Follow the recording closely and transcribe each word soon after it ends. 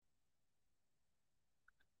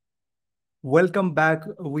Welcome back.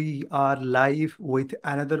 We are live with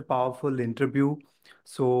another powerful interview.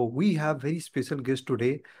 So we have very special guest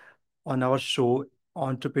today on our show,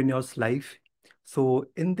 Entrepreneurs Life. So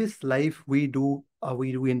in this life, we do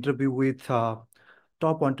interview with top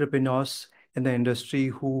entrepreneurs in the industry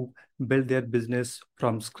who build their business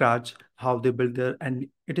from scratch, how they build their, and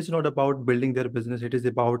it is not about building their business, it is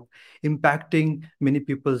about impacting many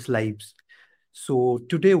people's lives. So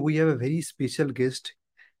today we have a very special guest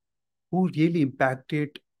who really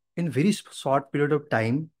impacted in very short period of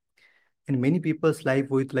time in many people's life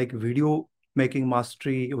with like video making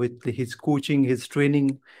mastery, with his coaching, his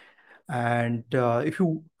training. And if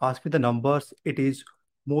you ask me the numbers, it is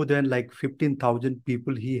more than like 15,000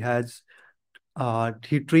 people he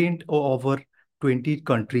trained over 20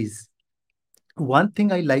 countries. One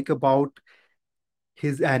thing I like about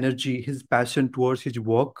his energy, his passion towards his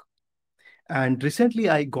work. And recently,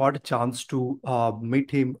 I got a chance to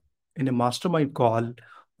meet him in a mastermind call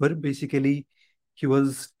where basically he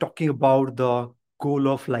was talking about the goal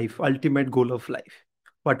of life, ultimate goal of life.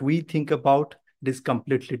 What we think about it is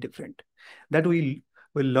completely different. That we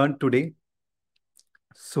will learn today.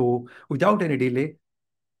 So, without any delay,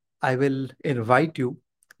 I will invite you,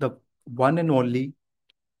 the one and only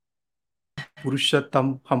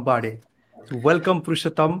Purushottam Hambade. So, welcome,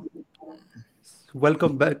 Purushottam.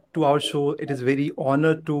 Welcome back to our show. It is very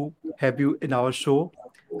honored to have you in our show,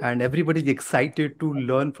 and everybody is excited to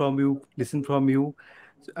learn from you, listen from you.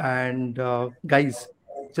 And guys,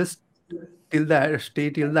 just stay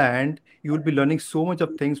till the end. You will be learning so much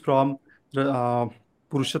of things from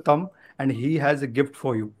Purushottam, and he has a gift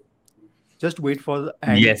for you. Just wait for the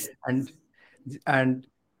end. Yes. And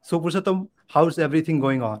so, Purushottam, how's everything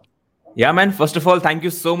going on? Yeah, man. First of all, thank you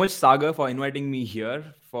so much, Sagar, for inviting me here,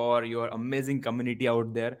 for your amazing community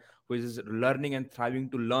out there who is learning and thriving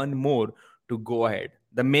to learn more to go ahead.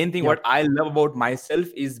 The main thing what Yep. I love about myself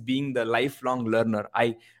is being the lifelong learner.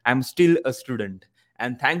 I am still a student.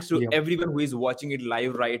 And thanks to Yep. everyone who is watching it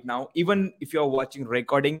live right now, even if you're watching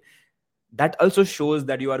recording, that also shows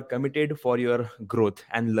that you are committed for your growth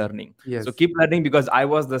and learning. So Yes. keep learning, because I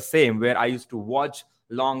was the same, where I used to watch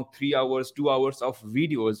long 3 hours 2 hours of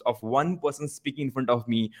videos of one person speaking in front of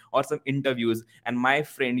me or some interviews, and my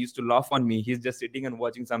friend used to laugh on me. He's just sitting and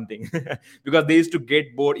watching something because they used to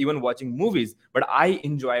get bored even watching movies, but I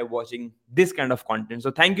enjoy watching this kind of content.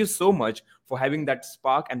 So thank you so much for having that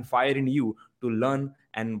spark and fire in you to learn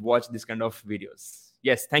and watch this kind of videos.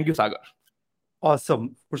 Yes, thank you, Sagar.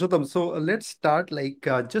 Awesome, Purushottam. So let's start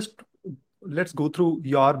just let's go through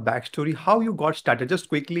your backstory, how you got started. Just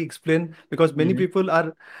quickly explain because many Mhm. people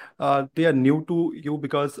are they are new to you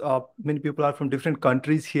because many people are from different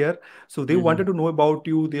countries here, so they wanted Mhm. to know about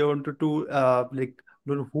you. They wanted to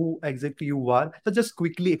know who exactly you are. So just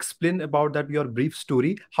quickly explain about that your brief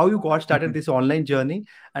story, how you got started Mhm. this online journey,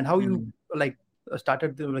 and how you Mhm. like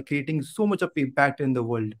started creating so much of impact in the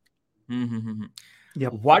world. Mhm.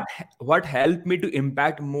 Yep. What helped me to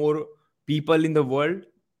impact more people in the world?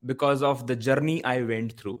 Because of the journey I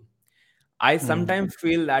went through. I Mm. sometimes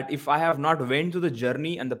feel that if I have not went through the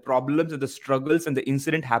journey and the problems and the struggles and the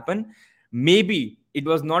incident happen, maybe it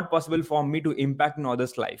was not possible for me to impact in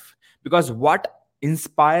others' life. Because what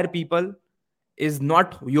inspire people is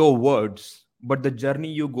not your words, but the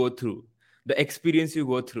journey you go through, the experience you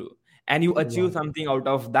go through, and you Yeah. achieve something out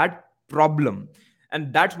of that problem.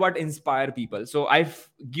 And that's what inspire people. So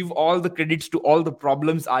give all the credits to all the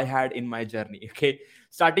problems I had in my journey. Okay,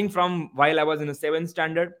 starting from while I was in a seventh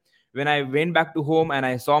standard, when I went back to home and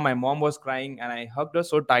I saw my mom was crying, and I hugged her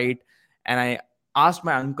so tight, and I asked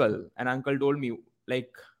my uncle, and uncle told me, like,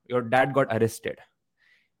 your dad got arrested.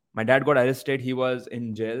 My dad got arrested. He was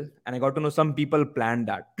in jail, and I got to know some people planned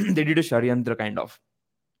that. They did a shariyantra kind of.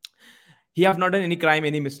 He have not done any crime,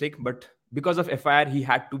 any mistake, but because of FIR, he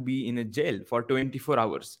had to be in a jail for 24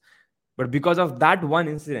 hours. But because of that one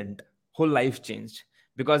incident, whole life changed.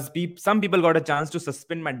 Because some people got a chance to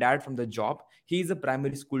suspend my dad from the job. He is a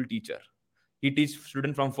primary school teacher. He teaches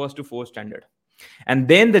students from first to fourth standard. And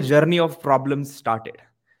then the journey of problems started.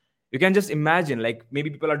 You can just imagine, like, maybe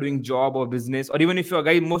people are doing job or business, or even if you're a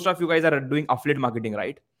guy, most of you guys are doing affiliate marketing,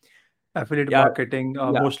 right? Affiliate Yeah. marketing,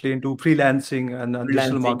 Yeah. mostly into freelancing and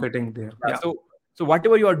digital Freelancing. marketing there. Yeah. Yeah. So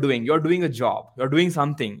whatever you're doing a job, you're doing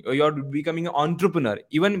something, or you're becoming an entrepreneur.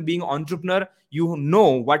 Even being entrepreneur, you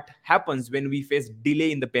know what happens when we face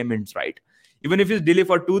delay in the payments, right? Even if it's delay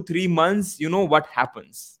for 2 3 months, you know what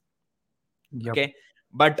happens. Yep. Okay.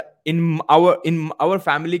 But in our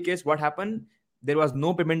family case, what happened? There was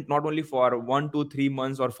no payment, not only for 1 2 3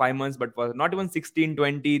 months or 5 months, but for not even 16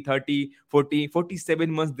 20 30 40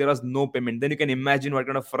 47 months there was no payment. Then you can imagine what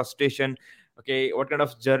kind of frustration Okay, what kind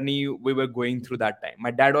of journey we were going through that time.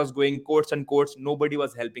 My dad was going courts and courts, nobody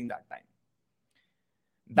was helping that time.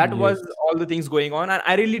 That was Yes. all the things going on, and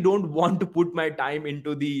I really don't want to put my time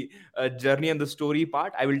into the journey and the story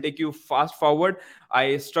part. I will take you fast forward.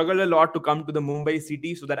 I struggled a lot to come to the Mumbai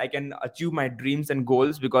city so that I can achieve my dreams and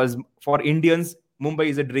goals, because for Indians Mumbai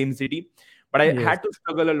is a dream city. But I Yes. had to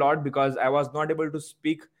struggle a lot because I was not able to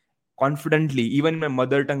speak confidently even in my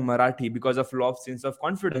mother tongue Marathi, because of low sense of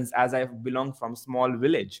confidence, as I belong from small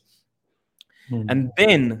village. Hmm. And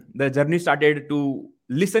then the journey started to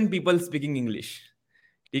listen people speaking English.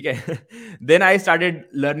 Okay. Then I started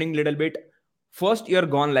learning little bit. First year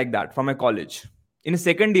gone like that from my college. In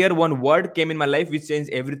second year, one word came in my life which changed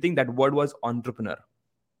everything. That word was entrepreneur.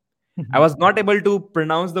 I Mhm. was not able to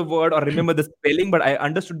pronounce the word or remember the spelling, but I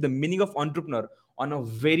understood the meaning of entrepreneur on a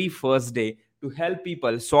very first day, to help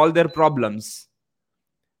people solve their problems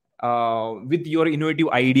with your innovative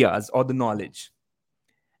ideas or the knowledge.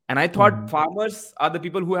 And I thought Mhm. farmers are the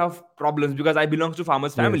people who have problems, because I belong to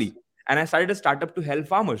farmers Yes. family. And I started a startup to help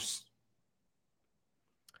farmers.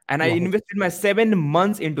 And I Wow. invested my 7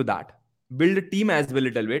 months into that, build a team as well,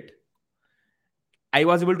 little bit. I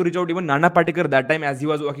was able to reach out even Nana Patekar that time, as he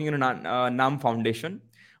was working in a NAM foundation.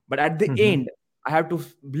 But at the Mhm. end, I have to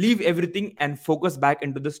leave everything and focus back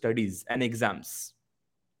into the studies and exams.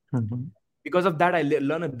 Mhm. Because of that, I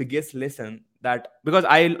learned a biggest lesson, that because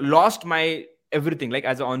I lost my everything, like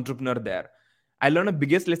as an entrepreneur there, I learned a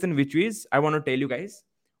biggest lesson, which is I want to tell you guys,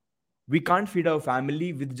 we can't feed our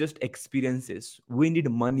family with just experiences. We need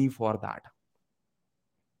money for that.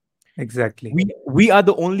 Exactly. We are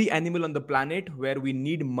the only animal on the planet where we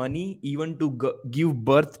need money even to give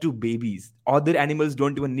birth to babies. Other animals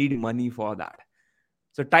don't even need money for that.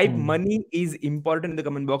 So type Hmm. money is important in the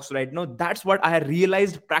comment box right now. That's what I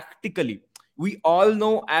realized practically. We all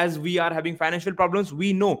know, as we are having financial problems,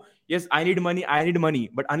 we know, yes, I need money, I need money.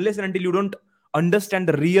 But unless and until you don't understand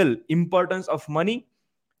the real importance of money,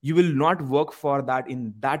 you will not work for that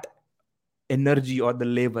in that energy or the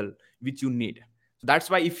level which you need. So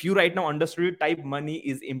that's why, if you right now understood it, type money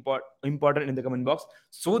is important in the comment box,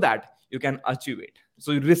 so that you can achieve it.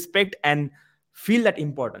 So you respect and feel that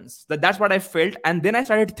importance. That's what I felt. And then I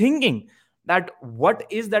started thinking that what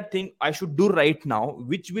is that thing I should do right now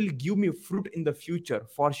which will give me fruit in the future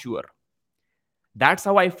for sure. That's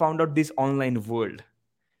how I found out this online world.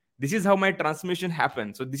 This is how my transformation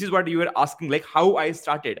happened. So this is what you were asking, like how I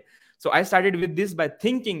started. So I started with this by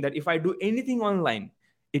thinking that if I do anything online,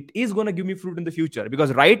 it is going to give me fruit in the future.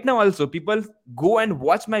 Because right now also, people go and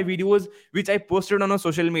watch my videos which I posted on a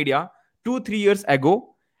social media 2 3 years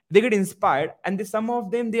ago. They get inspired, and some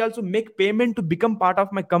of them, they also make payment to become part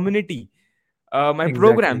of my community, my Exactly.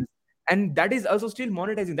 programs. And that is also still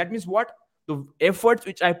monetizing. That means what? The efforts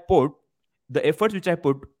which I put, the efforts which I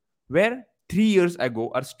put were 3 years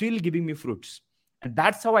ago, are still giving me fruits. And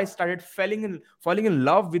that's how I started falling in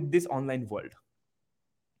love with this online world.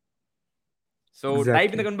 So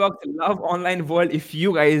type in the Exactly. comment box, love online world, if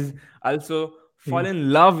you guys also fall Yeah.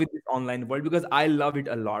 in love with this online world, because I love it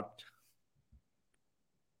a lot.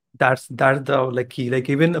 That's the like key. Like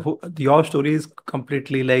even your story is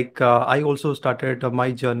completely like I also started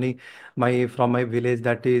my journey, my from my village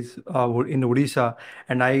that is in Odisha,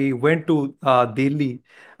 and I went to Delhi,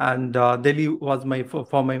 and Delhi was my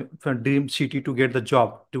for my for dream city to get the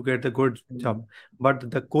job, to get the good job. Mm.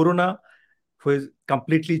 But the Corona has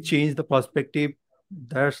completely changed the perspective.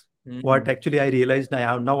 That's what Mm. actually I realized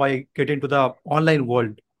now. Now I get into the online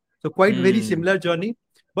world. So quite very Mm. similar journey.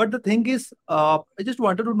 But the thing is, I just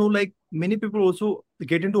wanted to know, like many people also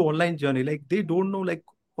get into online journey, like they don't know like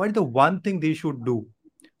what is the one thing they should do.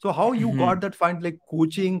 So how you got that find like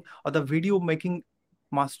coaching or the video making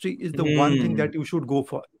mastery is the one thing Mm. that you should go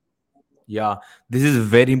for. Yeah, this is a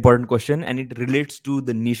very important question, and it relates to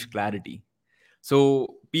the niche clarity.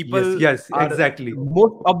 So Yes, people yes, are, exactly.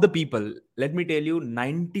 most of the people, let me tell you,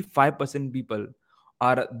 95% people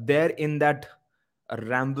are there in that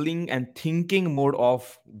rambling and thinking mode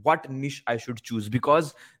of what niche I should choose,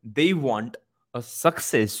 because they want a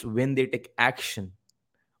success when they take action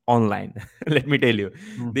online. Let me tell you,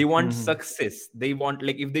 they want Mm-hmm. success. They want,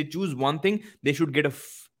 like, if they choose one thing, they should get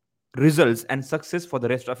results and success for the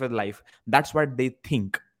rest of their life. That's what they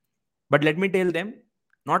think. But let me tell them,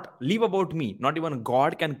 not leave about me. Not even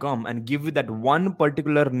God can come and give you that one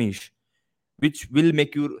particular niche which will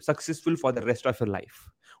make you successful for the rest of your life.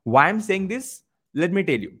 Why I'm saying this? Let me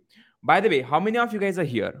tell you. By the way, how many of you guys are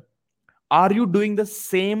here? Are you doing the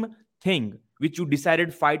same thing which you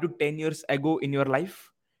decided 5 to 10 years ago in your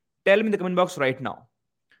life? Tell me in the comment box right now.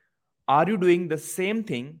 Are you doing the same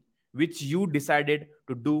thing which you decided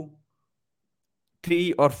to do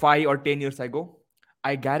 3 or 5 or 10 years ago,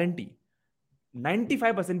 I guarantee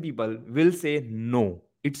 95% people will say no,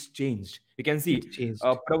 it's changed. You can see It changed.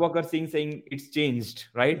 Prabhakar Singh saying it's changed,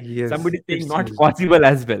 right? Yes, Somebody saying it's not changed. possible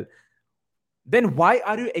as well. Then why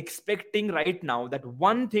are you expecting right now that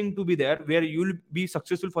one thing to be there where you'll be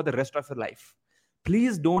successful for the rest of your life?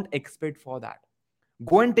 Please don't expect for that.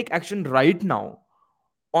 Go and take action right now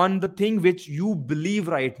on the thing which you believe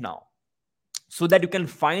right now, so that you can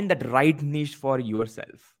find that right niche for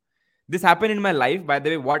yourself. This happened in my life, by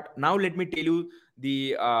the way. What now, let me tell you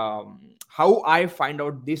the how I find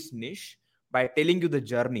out this niche, by telling you the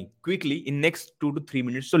journey quickly in next 2 to 3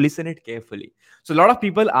 minutes. So listen it carefully. So a lot of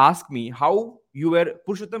people ask me how you were,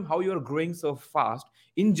 Purushottam, how you are growing so fast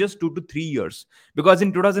in just 2 to 3 years. Because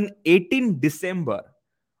in 2018 December,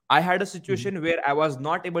 I had a Mhm. situation where I was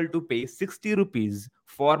not able to pay 60 rupees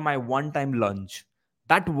for my one time lunch.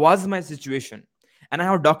 That was my situation. And I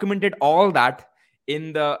have documented all that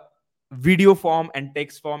in the video form and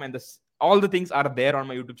text form, and all the things are there on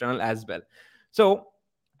my YouTube channel as well. So,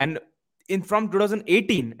 and in from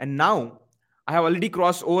 2018 and now, I have already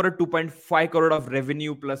crossed over 2.5 crore of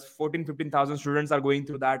revenue, plus 14 15,000 students are going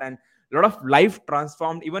through that, and a lot of life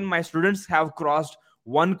transformed. Even my students have crossed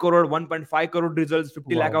 1 crore, 1.5 crore results,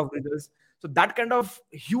 50 lakh Wow. of results. So that kind of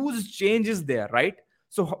huge change is there, right?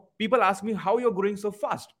 So people ask me how you're growing so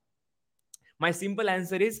fast. My simple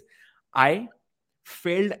answer is, I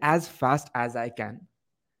failed as fast as I can.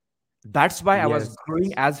 That's why I was Yes.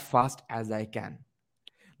 growing as fast as I can.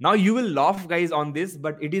 Now you will laugh, guys, on this,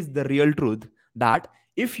 but it is the real truth that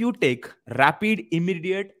if you take rapid,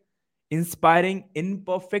 immediate, inspiring,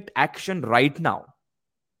 imperfect action right now,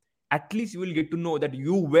 at least you will get to know that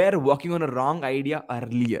you were working on a wrong idea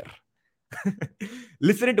earlier.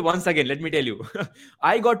 Listen it once again. Let me tell you.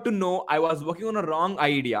 I got to know I was working on a wrong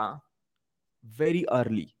idea very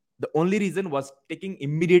early. The only reason was taking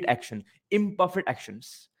immediate action, imperfect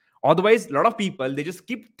actions. Otherwise, a lot of people, they just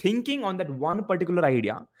keep thinking on that one particular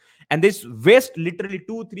idea, and they waste literally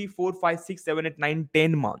 2, 3, 4, 5, 6, 7, 8, 9,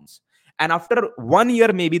 10 months. And after 1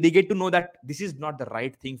 year, maybe they get to know that this is not the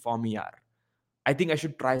right thing for me. Yaar. I think I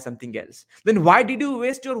should try something else. Then why did you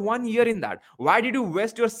waste your 1 year in that? Why did you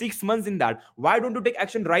waste your 6 months in that? Why don't you take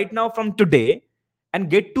action right now from today and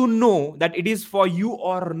get to know that it is for you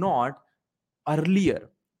or not earlier?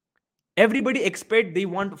 Everybody expect, they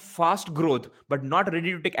want fast growth, but not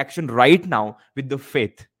ready to take action right now with the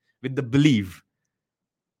faith, with the belief.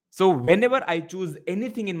 So whenever I choose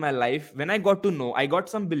anything in my life, when I got to know, I got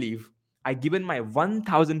some belief, I given my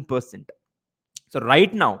 1000%. So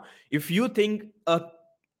right now, if you think a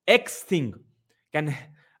X thing can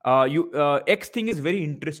you X thing is very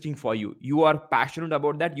interesting for you, you are passionate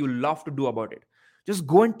about that, you love to do about it, just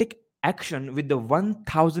go and take action with the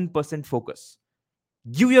 1000% focus.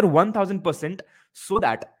 Give your 1000%, so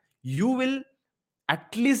that you will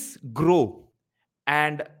at least grow.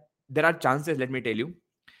 And there are chances, let me tell you,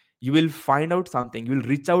 you will find out something, you will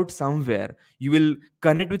reach out somewhere, you will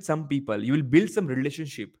connect with some people, you will build some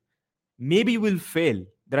relationship. Maybe you will fail,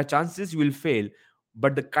 there are chances you will fail,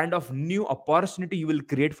 but the kind of new opportunity you will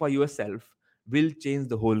create for yourself will change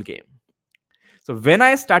the whole game. So when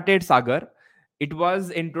I started Sagar, it was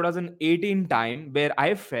in 2018 time, where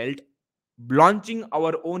I felt launching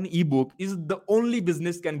our own ebook is the only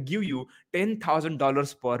business can give you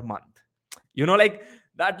 $10,000 per month. Like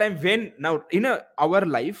that time, when now in our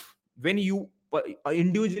life, when you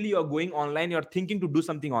individually you're going online, you're thinking to do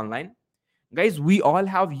something online, guys, we all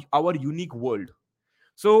have our unique world.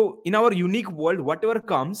 So in our unique world, whatever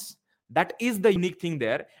comes, that is the unique thing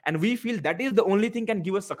there, and we feel that is the only thing can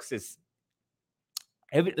give us success.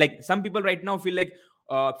 Like some people right now feel like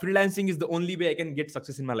freelancing is the only way I can get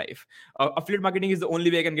success in my life. Affiliate marketing is the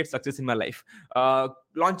only way I can get success in my life.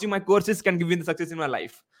 Launching my courses can give me the success in my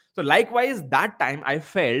life. So likewise, that time I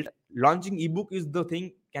felt launching ebook is the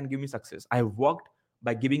thing can give me success. I worked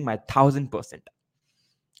by giving my 1000%.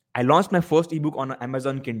 I launched my first ebook on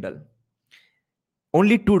Amazon Kindle.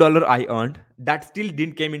 Only $2 I earned. That still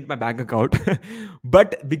didn't came into my bank account.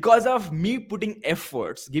 But because of me putting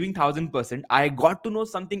efforts, giving 1000%, I got to know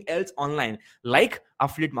something else online, like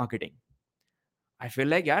affiliate marketing. I feel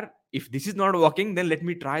like, yeah, if this is not working, then let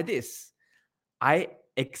me try this. I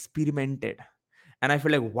experimented, and I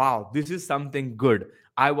feel like, wow, this is something good.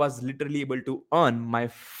 I was literally able to earn my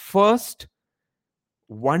first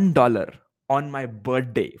 $1 on my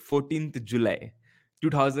birthday, 14th July,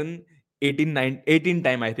 2018, 18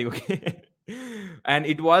 time, I think. Okay. And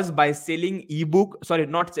it was by selling ebook. Sorry,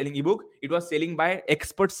 not selling ebook. It was selling by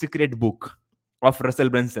Expert Secret Book of Russell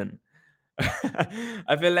Brunson.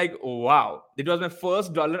 I feel like, wow, it was my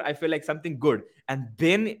first dollar. I feel like something good. And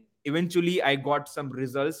then eventually I got some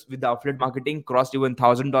results with the affiliate marketing, crossed even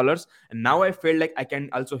 $1,000, and now I felt like I can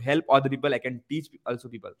also help other people, I can teach also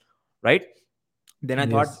people, right? Then I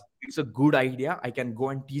thought Yes. it's a good idea, I can go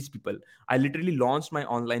and teach people. I literally launched my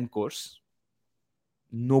online course.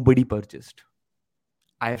 Nobody purchased.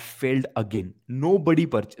 I failed again. Nobody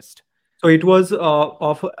purchased. So it was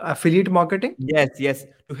of affiliate marketing? Yes, yes.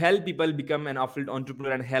 To help people become an affiliate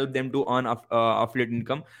entrepreneur and help them to earn affiliate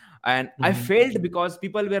income. And I Mhm. failed because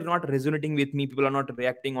people were not resonating with me. People are not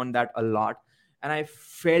reacting on that a lot. And I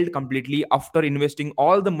failed completely after investing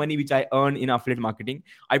all the money which I earned in affiliate marketing.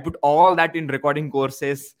 I put all that in recording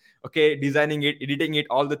courses, okay, designing it, editing it,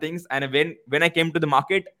 all the things. And when I came to the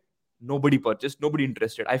market, nobody purchased, nobody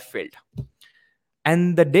interested. I failed.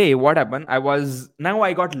 And the day what happened, I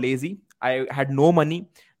got lazy. I had no money,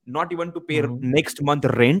 not even to pay Mhm. next month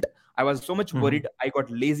rent. I was so much Mhm. worried, I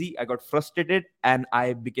got lazy, I got frustrated, and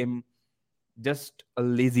I became just a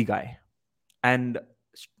lazy guy. And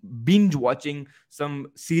binge watching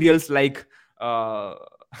some serials like uh,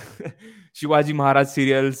 Shivaji Maharaj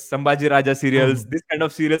serials, Sambhaji Raja serials, Mhm. this kind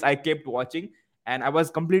of serials I kept watching. And I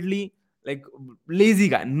was completely like lazy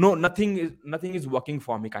guy. No, nothing is working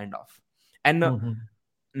for me, kind of. And Mhm.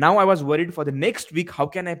 now I was worried for the next week, how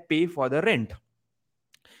can I pay for the rent?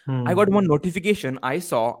 I got Mhm. one notification, I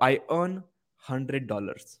saw I earn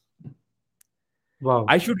 $100.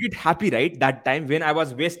 I Wow. should get happy, right? That time when I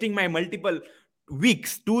was wasting my multiple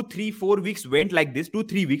weeks, 2 3 4 weeks went like this, 2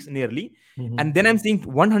 3 weeks nearly. Mhm. And then I'm seeing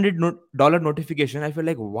 $100 notification. I feel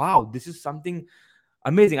like, wow, this is something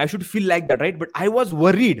amazing. I should feel like that, right? But I was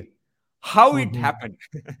worried how it Mhm. happened.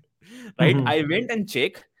 Right? Mhm. I went and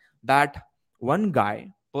checked that one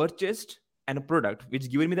guy purchased a product which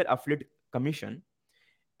given me that affiliate commission.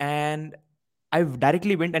 And I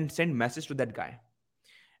directly went and sent message to that guy,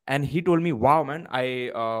 and he told me, wow man,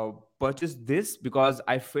 I purchased this because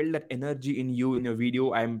I felt that energy in you in your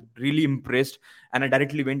video, I'm really impressed. And I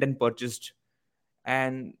directly went and purchased.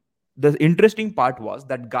 And the interesting part was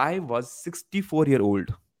that guy was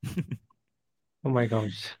 64-year-old, Oh my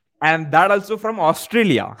gosh. and that also from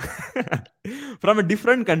Australia, from a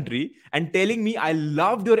different country, and telling me, I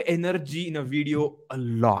loved your energy in a video a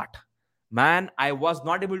lot. Man, I was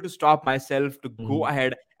not able to stop myself to go Mhm.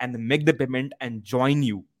 ahead and make the payment and join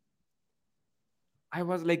you. I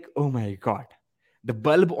was like, oh my God. The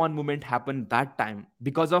bulb on moment happened that time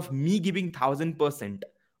because of me giving 1000%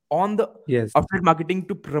 on the Yes. affiliate marketing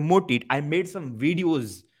to promote it. I made some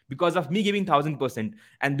videos because of me giving 1000%.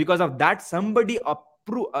 And because of that, somebody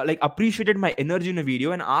appreciated my energy in a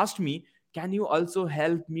video and asked me, can you also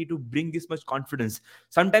help me to bring this much confidence?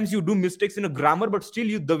 Sometimes you do mistakes in a grammar, but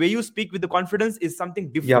still the way you speak with the confidence is something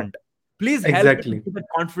Yep. different. Please help me to Exactly. get that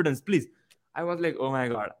confidence, please. I was like, oh my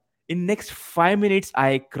God. In next 5 minutes,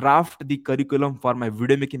 I craft the curriculum for my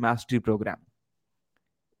video making mastery program.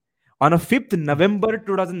 On a 5th November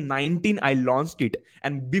 2019, I launched it.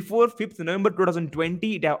 And before 5th November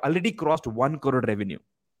 2020, it have already crossed 1 crore revenue.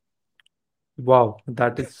 Wow.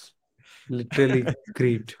 That is literally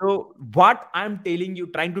great. So what I'm telling you,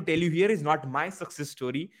 trying to tell you here is not my success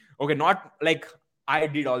story. Okay, not like I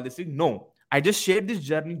did all this thing. No, I just shared this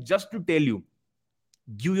journey just to tell you,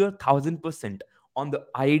 give your 1000% on the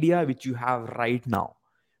idea which you have right now.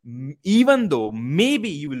 Even though maybe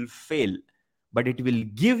you will fail, but it will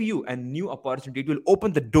give you a new opportunity. It will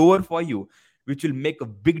open the door for you, which will make a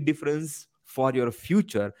big difference for your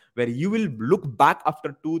future, where you will look back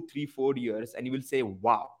after 2 3 4 years and you will say,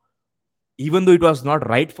 wow, even though it was not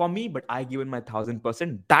right for me, but I given my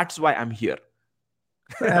 1000%. That's why I'm here.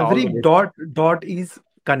 So All every the best. dot is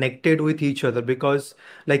connected with each other because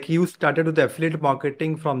like you started with the affiliate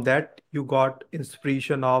marketing, from that you got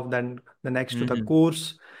inspiration of then the next to the Mhm.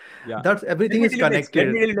 course. Yeah. That's Let everything me is tell you next. Let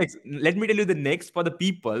me connected. tell you next. Let me tell you the next for the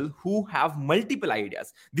people who have multiple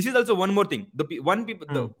ideas. This is also one more thing. One people,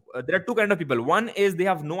 Mm. there are two kind of people. One is they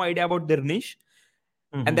have no idea about their niche,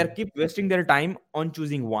 and they Mhm. keep wasting their time on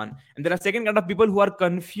choosing one. And there are second kind of people who are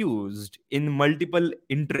confused in multiple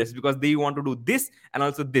interests because they want to do this and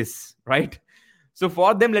also this, right? So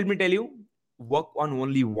for them, let me tell you, work on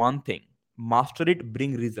only one thing, master it,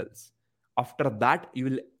 bring results. After that, you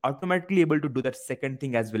will automatically able to do that second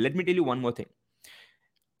thing as well. Let me tell you one more thing.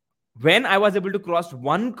 When I was able to cross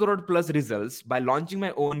 1 crore plus results by launching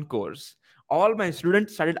my own course, all my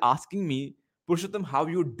students started asking me, Purushottam, how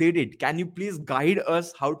you did it? Can you please guide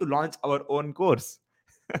us how to launch our own course?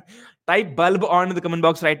 Type bulb on in the comment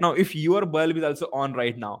box right now if your bulb is also on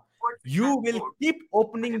right now. You will keep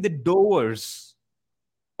opening the doors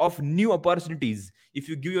of new opportunities if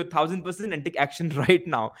you give your 1000% and take action right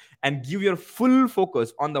now and give your full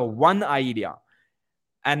focus on the one idea.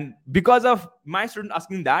 And because of my student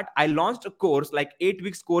asking that, I launched a course like 8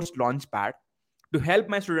 weeks course Launchpad to help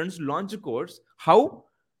my students launch a course. How?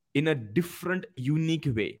 In a different, unique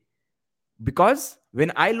way. Because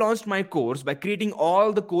when I launched my course by creating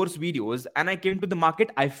all the course videos and I came to the market,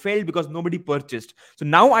 I failed because nobody purchased. So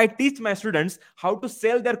now I teach my students how to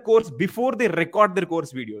sell their course before they record their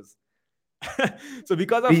course videos. So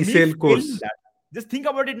because of me Pre-sale failing course. that, just think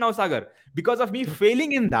about it now, Sagar. Because of me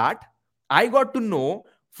failing in that, I got to know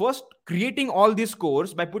first creating all this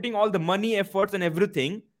course by putting all the money, efforts, and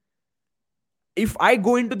everything. If I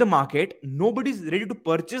go into the market, nobody's ready to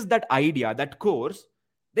purchase that idea, that course,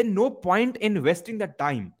 then no point in investing that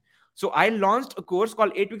time. So I launched a course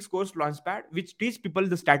called 8 weeks course Launchpad, which teach people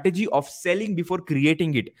the strategy of selling before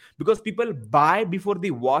creating it. Because people buy before they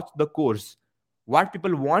watch the course. What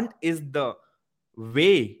people want is the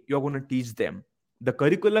way you're going to teach them, the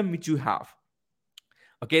curriculum which you have,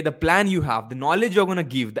 okay, the plan you have, the knowledge you're going to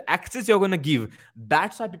give, the access you're going to give.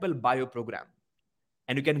 That's why people buy your program.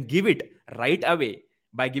 And you can give it right away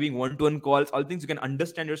by giving one-to-one calls, all things. You can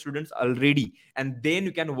understand your students already, and then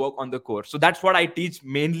you can work on the course. So that's what I teach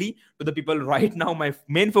mainly to the people right now. My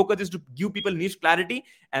main focus is to give people niche clarity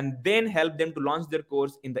and then help them to launch their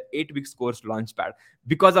course in the 8 weeks course Launchpad.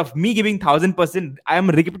 Because of me giving 1000%, I am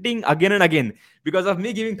repeating again and again, because of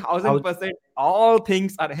me giving How 1000%, all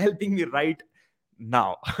things are helping me right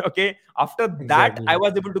now. Okay, after that I exactly?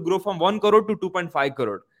 was able to grow from 1 crore to 2.5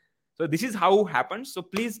 crore. So this is how happens. So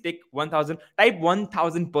please take 1000, type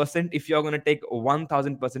 1000% if you're going to take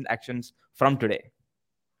 1000% actions from today.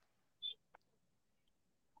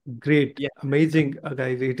 Great, Yeah. amazing,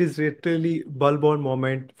 guys. It is literally bulb on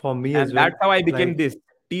moment for me as And well. that's how I became Like, this.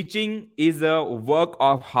 Teaching is a work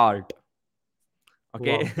of heart.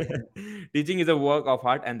 Okay. wow. Teaching is a work of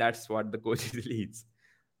heart, and that's what the coach leads.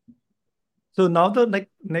 So now the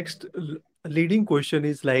next leading question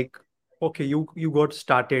is like, okay, you got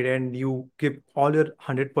started and you give all your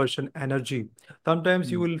 100% energy.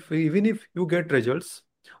 Sometimes you Hmm. will even if you get results.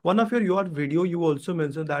 One of your video you also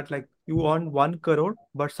mentioned that like you earn 1 crore,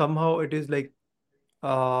 but somehow it is like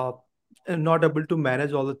uh not able to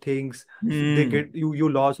manage all the things. They Hmm. get you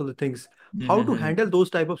lost all the things. How to Hmm. handle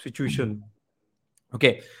those type of situation?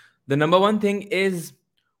 Okay. The number one thing is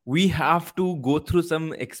we have to go through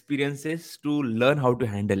some experiences to learn how to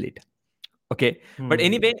handle it. Okay, but Hmm.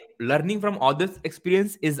 anyway, learning from others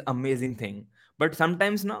experience is amazing thing. But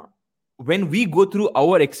sometimes now, when we go through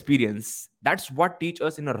our experience, that's what teach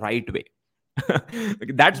us in a right way.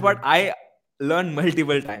 Okay, that's what Hmm. I learned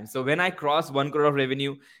multiple times. So when I crossed 1 crore of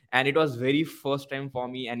revenue, and it was very first time for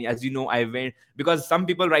me, and as you know, I went, because some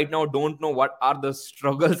people right now don't know what are the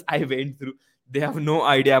struggles I went through. They have no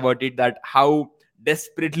idea about it, that how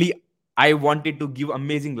desperately I wanted to give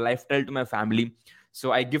amazing lifestyle to my family.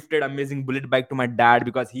 So I gifted amazing bullet bike to my dad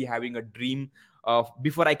because he having a dream of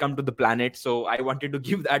before I come to the planet. So I wanted to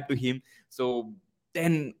give that to him. So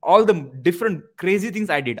then all the different crazy things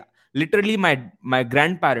I did. Literally, my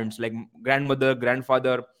grandparents, like grandmother,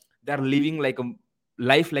 grandfather, they're living like a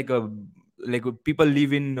life like people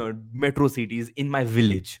live in metro cities in my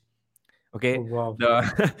village. Oh, Okay, wow. the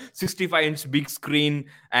 65-inch big screen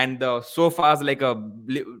and the sofas like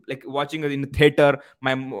watching it in the theater.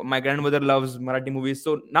 My grandmother loves Marathi movies,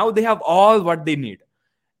 so now they have all what they need,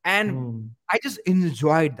 and Hmm. I just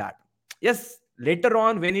enjoyed that. Yes, later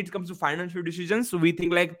on when it comes to financial decisions, so we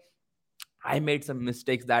think like I made some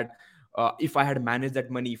mistakes that if I had managed that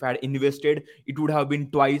money, if I had invested, it would have been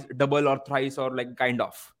twice double or thrice or like kind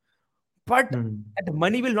of. But Hmm. the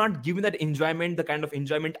money will not give me that enjoyment, the kind of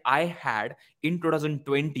enjoyment I had in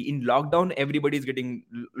 2020 in lockdown. Everybody is getting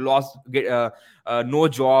lost, no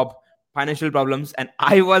job, financial problems, and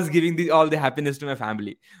I was giving all the happiness to my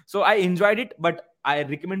family. So I enjoyed it, but I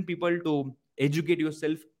recommend people to educate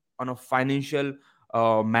yourself on a financial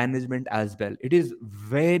management as well. It is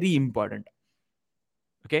very important.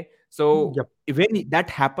 Okay, so Yep. when that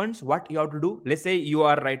happens, what you have to do, let's say you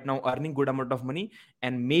are right now earning good amount of money,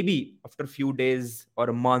 and maybe after a few days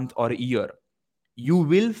or a month or a year, you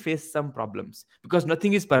will face some problems, because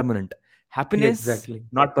nothing is permanent. Yeah, Happiness exactly.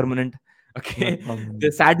 not permanent. Not Okay,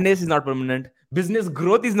 the permanent. sadness is not permanent, business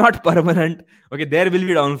growth is not permanent. Okay, there will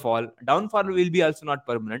be downfall will be also not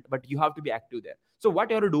permanent, but you have to be active there. So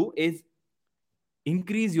what you have to do is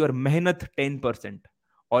increase your mehnat 10%,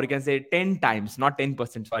 or you can say 10 times, not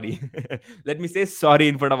 10%, sorry. Let me say sorry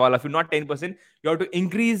in front of all of you, not 10%. You have to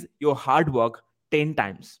increase your hard work 10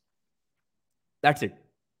 times. That's it.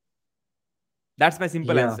 That's my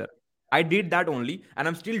simple Yeah, answer. I did that only, and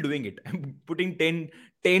I'm still doing it. I'm putting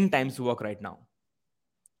 10 times work right now.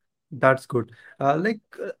 that's good. But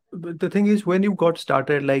the thing is, when you got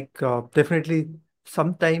started, like definitely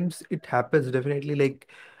sometimes it happens definitely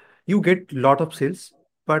like you get lot of sales,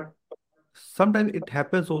 but sometimes it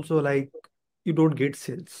happens also like you don't get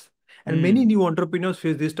sales. And many Hmm. new entrepreneurs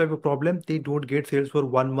face this type of problem. They don't get sales for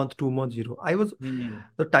 1 month, 2 months, zero. I was Hmm.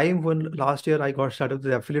 the time when last year I got started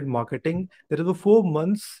with affiliate marketing. There was 4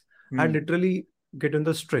 months I Hmm. literally get in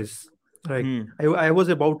the stress. Like Hmm. I was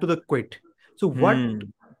about to the quit. So what Hmm.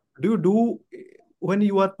 do you do when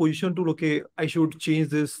you are positioned to okay, I should change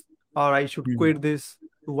this or I should Hmm. quit this?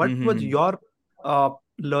 What Hmm. was Hmm. your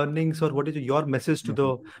learnings or what is your message to Hmm.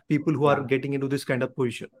 the people who are Yeah. getting into this kind of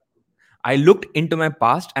position? I looked into my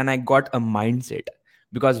past and I got a mindset,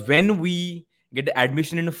 because when we get the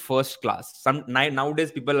admission in a first class,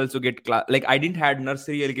 nowadays people also get class. Like I didn't had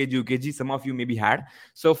nursery, LKG, UKG. Some of you maybe had.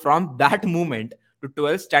 So from that moment to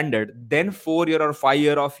 12th standard, then 4 year or 5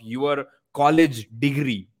 year of your college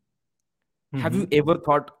degree. Have you Hmm. ever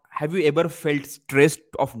thought? Have you ever felt stressed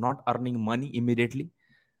of not earning money immediately?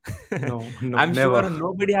 No, no, I'm never. sure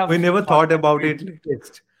nobody We have never thought thought that about felt it.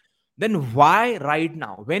 stressed. Then why right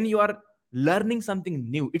now, when you are learning something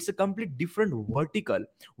new, it's a complete different vertical,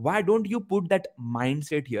 why don't you put that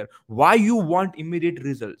mindset here? Why you want immediate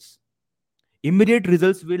results? Immediate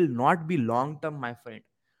results will not be long term, my friend.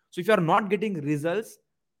 So if you are not getting results,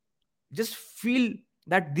 just feel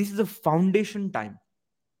that this is a foundation time.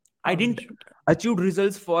 I didn't Foundation. achieve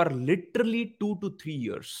results for literally 2 to 3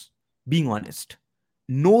 years, being honest.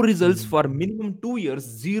 No results Hmm. for minimum 2 years,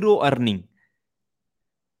 zero earning.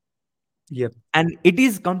 Yep. And it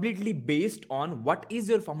is completely based on what is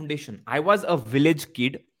your foundation. I was a village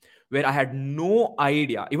kid where I had no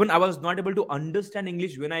idea, even I was not able to understand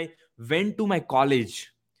English when I went to my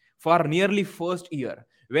college for nearly first year.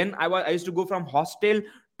 When I used to go from hostel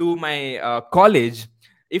to my college.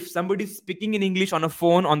 If somebody is speaking in English on a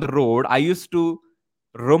phone on the road, I used to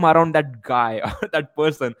roam around that guy or that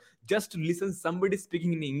person just to listen somebody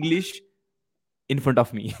speaking in English in front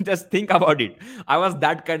of me. Just think about it. I was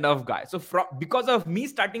that kind of guy. So from, because of me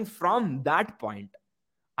starting from that point,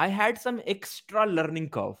 I had some extra learning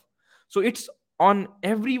curve. So it's on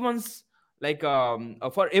everyone's, like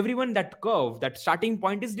for everyone, that curve, that starting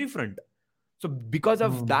point is different. So because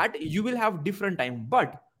of Hmm. that, you will have different time,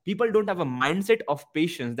 but people don't have a mindset of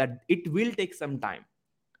patience, that it will take some time.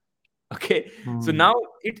 Okay. So Hmm. now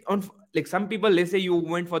it on, like some people, let's say you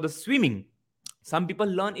went for the swimming, some people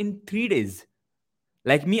learn in 3 days.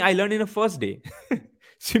 Like me, I learned in a first day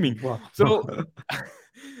swimming. Wow. So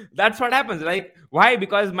that's what happens. Like why?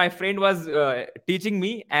 Because my friend was teaching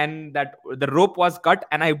me, and that the rope was cut,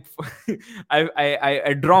 and I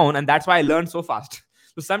I drowned, and that's why I learned so fast.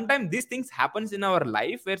 So sometimes these things happens in our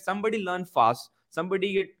life where somebody learn fast,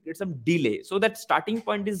 somebody get some delay. So that starting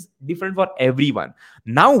point is different for everyone.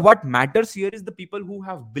 Now what matters here is the people who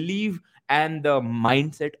have belief and the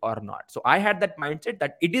mindset or not. So I had that mindset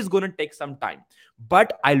that it is going to take some time,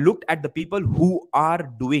 but I looked at the people who are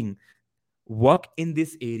doing work in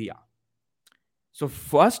this area. So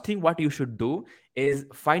first thing what you should do is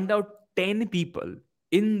find out 10 people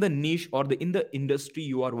in the niche or in the industry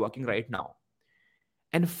you are working right now,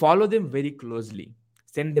 and follow them very closely.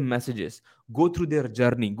 Send them messages, go through their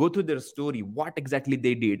journey, go through their story, what exactly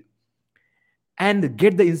they did, and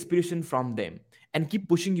get the inspiration from them, and keep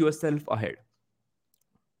pushing yourself ahead.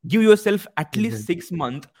 Give yourself at least Exactly. 6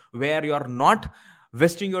 months where you're not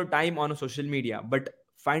wasting your time on social media, but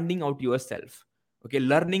finding out yourself. Okay,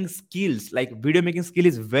 learning skills like video making skill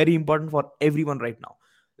is very important for everyone right now.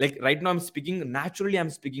 Like right now I'm speaking naturally, I'm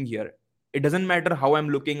speaking here. It doesn't matter how I'm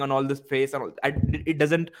looking on all this face and all. It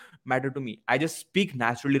doesn't matter to me. I just speak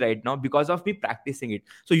naturally right now because of me practicing it.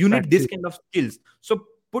 So you need this Practice. kind of skills. So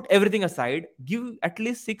put everything aside, give at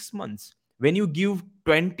least 6 months. When you give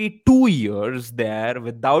 22 years there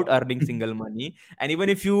without earning single money, and even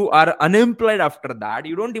if you are unemployed after that,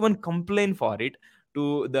 you don't even complain for it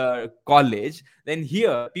to the college, then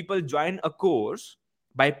here people join a course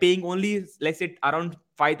by paying only, let's say, around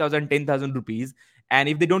 5,000, 10,000 rupees, and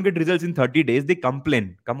if they don't get results in 30 days, they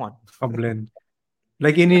complain. Come on. Complain.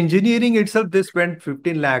 Like in engineering itself, they spend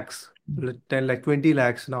 15 lakhs, 10 like 20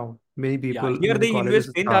 lakhs now. Many Yeah, people, here many they invest colleges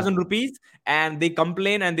start. 10,000 rupees and they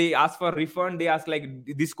complain and they ask for refund. They ask like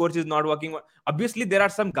this course is not working. Obviously, there are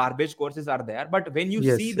some garbage courses are there, but when you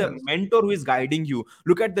see Yes, the yes. mentor who is guiding you,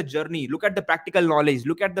 look at the journey, look at the practical knowledge,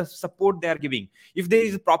 look at the support they are giving. If there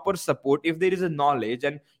is proper support, if there is a knowledge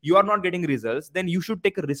and you are not getting results, then you should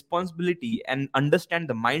take a responsibility and understand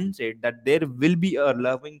the mindset that there will be a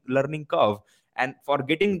learning curve. And for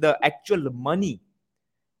getting the actual money,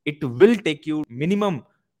 it will take you minimum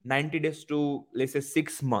 90 days to, let's say,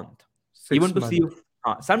 6 months, even Six to see months.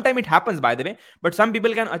 if sometime it happens, by the way, but some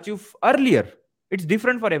people can achieve earlier. It's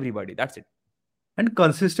different for everybody. That's it. And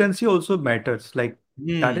consistency also matters. Like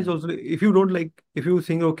that is Hmm. also, if you don't like, if you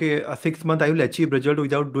think, okay, a 6 month I will achieve result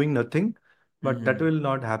without doing nothing, but that Hmm. will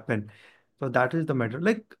not happen. So that is the matter.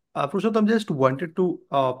 Like, Purushottam, just wanted to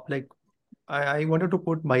like I wanted to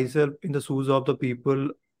put myself in the shoes of the people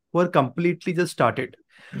who are completely just started.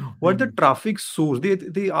 What the Hmm. traffic source?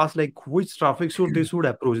 They ask like which traffic source they should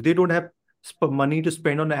approach. They don't have money to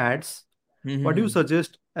spend on ads. What do you Hmm.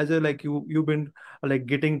 suggest as a like you've been like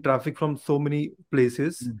getting traffic from so many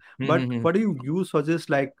places, but Hmm. what do you suggest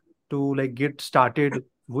like to like get started?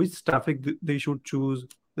 Which traffic they should choose?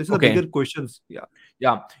 This is the Okay. bigger questions. Yeah.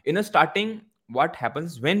 Yeah. In a starting, what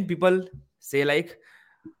happens when people say like,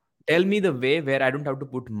 tell me the way where I don't have to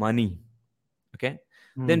put money. Okay.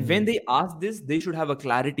 Then when Hmm. they ask this, they should have a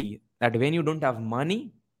clarity that when you don't have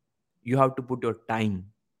money, you have to put your time.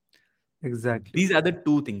 Exactly. These are the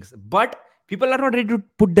two things. But people are not ready to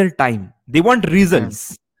put their time. They want Yeah.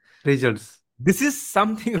 results. Results. This is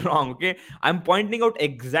something wrong. Okay. I'm pointing out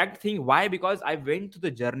exact thing. Why? Because I went through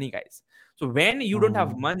the journey, guys. So when you don't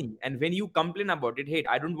have Hmm. money and when you complain about it, hey,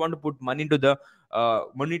 I don't want to put money into the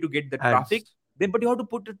money to get the traffic, Ads. then but you have to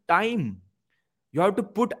put the time. You have to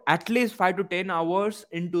put at least 5 to 10 hours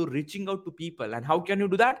into reaching out to people. And how can you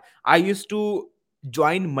do that? I used to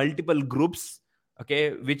join multiple groups,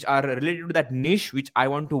 okay, which are related to that niche which I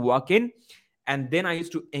want to work in. And then I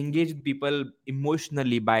used to engage with people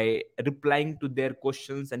emotionally by replying to their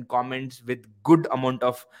questions and comments with good amount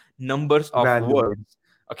of numbers of Value. words.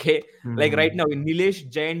 Okay, like right Hmm. now in Nilesh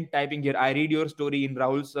Jain typing here, I read your story in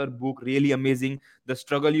Rahul sir book, really amazing, the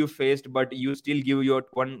struggle you faced, but you still give your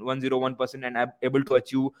 101% and able to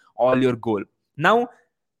achieve all your goal. Now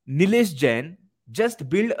Nilesh Jain just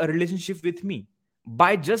build a relationship with me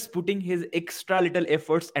by just putting his extra little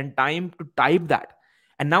efforts and time to type that.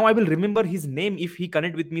 And now I will remember his name if he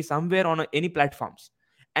connect with me somewhere on any platforms.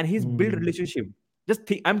 And he's build Hmm. relationship. Just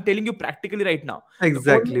think, I'm telling you practically right now. The only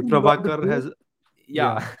Exactly. thing you have to Prabhakar do, has,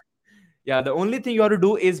 yeah, yeah. yeah, the only thing you have to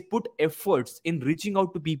do is put efforts in reaching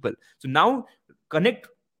out to people. So now connect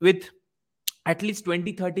with at least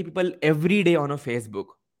 20, 30 people every day on a Facebook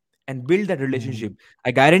and build that relationship. Hmm.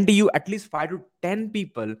 I guarantee you at least 5 to 10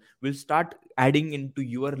 people will start adding into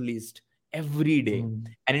your list every day. Hmm.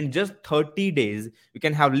 And in just 30 days you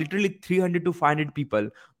can have literally 300 to 500 people,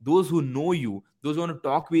 those who know you, those who want to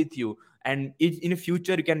talk with you. And in the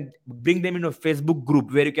future you can bring them in a Facebook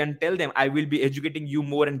group where you can tell them I will be educating you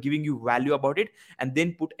more and giving you value about it, and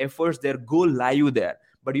then put efforts there, go live there.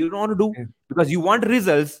 But you don't want to do Yeah. because you want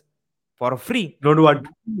results for free. Don't But want,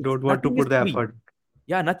 don't want to nothing is put the free. effort.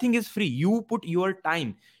 Yeah, nothing is free. You put your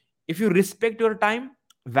time. If you respect your time,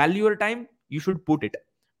 value your time, you should put it,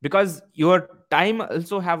 because your time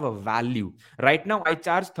also have a value. Right now I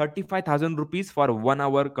charge 35,000 rupees for 1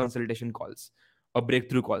 hour consultation calls, a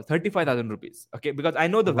breakthrough call, 35,000 rupees. Okay, because I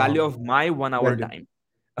know the value Wow. of my 1 hour Value. time.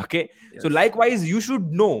 Okay, so Yes. likewise you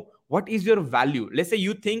should know what is your value. Let's say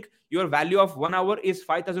you think your value of 1 hour is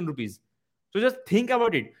 5,000 rupees. So just think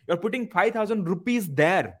about it. You're putting 5,000 rupees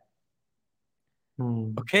there.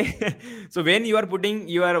 Hmm. Okay. So when you are putting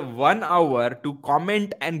your 1 hour to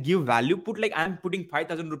comment and give value, put like I'm putting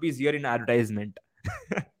 5,000 rupees here in advertisement.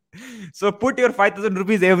 So put your 5,000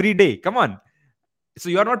 rupees every day. Come on. So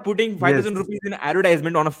you are not putting Yes. 5,000 rupees in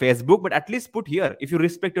advertisement on a Facebook, but at least put here if you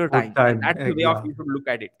respect your Put time. And time. that's the way of Yeah. you should look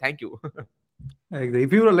at it. Thank you. Agree.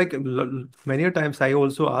 If you were like many a times, I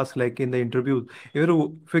also ask like in the interview,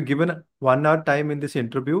 if you're given 1 hour time in this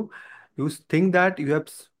interview, you think that you have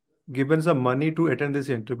given some money to attend this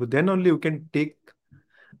interview, then only you can take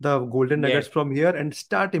the golden Yes. nuggets from here and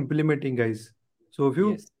start implementing, guys. So if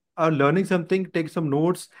you Yes. are learning something, take some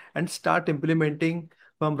notes and start implementing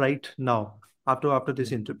from right now after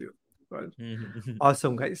this interview. Well, Mhm.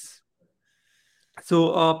 awesome, guys. So,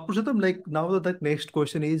 Purushottam, like now that next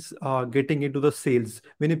question is getting into the sales.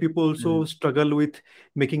 Many people also Mhm. struggle with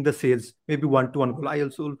making the sales, maybe one-to-one call. I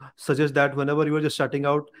also suggest that whenever you are just starting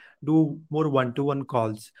out, do more one-to-one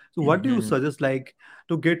calls. So, what do you Mhm. suggest like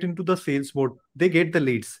to get into the sales mode? They get the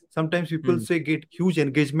leads. Sometimes people Mhm. say get huge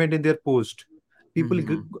engagement in their post. People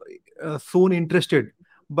Mhm. so interested,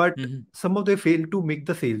 but Mhm. some of them fail to make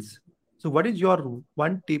the sales. So, what is your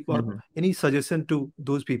one tip or Mhm. any suggestion to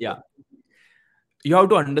those people? Yeah. You have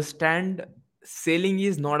to understand selling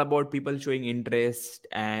is not about people showing interest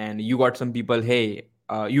and you got some people, hey,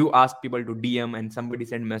 you ask people to DM and somebody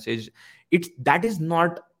send message. It's that is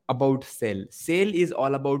not about sale is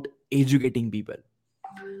all about educating people.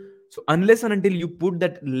 So unless and until you put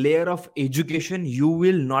that layer of education, you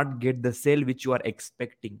will not get the sale which you are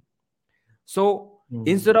expecting. So Hmm.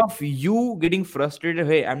 instead of you getting frustrated,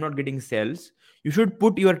 hey, I'm not getting sales, You should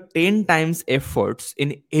put your 10 times efforts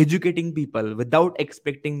in educating people without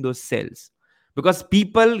expecting those sales, because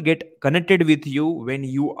people get connected with you when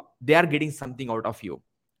they are getting something out of you,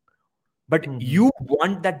 but Mm-hmm. you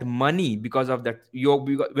want that money. Because of that,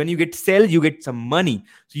 when you get sell, you get some money,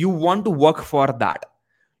 so you want to work for that.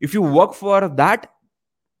 If you work for that,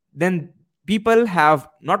 then people have,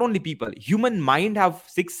 not only people, human mind have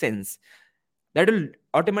sixth sense that will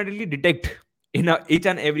automatically detect in each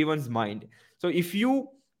and everyone's mind. So if you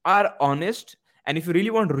are honest, and if you really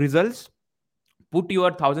want results, put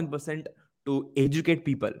your 1000% to educate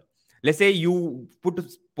people. Let's say you put a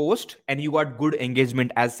post and you got good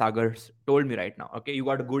engagement, as Sagar told me right now. Okay, you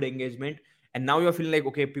got a good engagement, and now you're feeling like,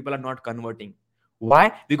 okay, people are not converting.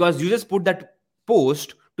 Why? Because you just put that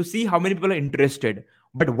post to see how many people are interested.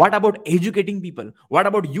 But what about educating people? What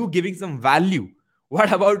about you giving some value?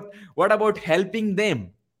 What about helping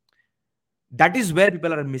them? That is where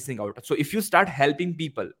people are missing out. So if you start helping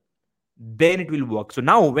people, then it will work. So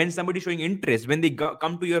now when somebody is showing interest, when they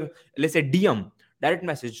come to your, let's say, DM, direct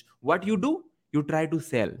message, what you do, you try to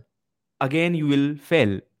sell. Again, you will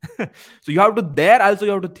fail. So you have to, there also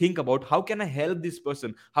you have to think about, how can I help this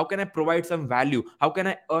person, how can I provide some value, how can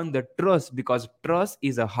I earn the trust, because trust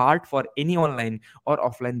is a heart for any online or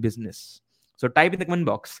offline business. So type in the comment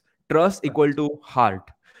box, trust equal to heart.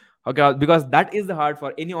 Okay, because that is the heart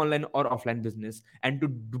for any online or offline business. And to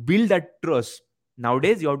build that trust,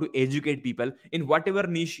 nowadays you have to educate people in whatever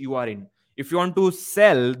niche you are in. If you want to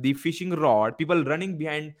sell the fishing rod, people running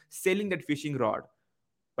behind selling that fishing rod.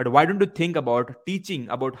 But why don't you think about teaching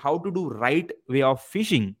about how to do right way of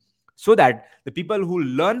fishing, so that the people who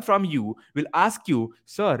learn from you will ask you,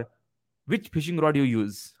 sir, which fishing rod you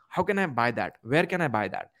use, how can I buy that, where can I buy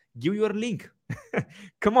that, give your link.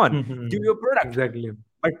 Come on, give Mm-hmm. your product. Exactly.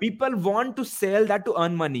 But people want to sell that to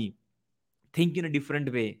earn money. Think in a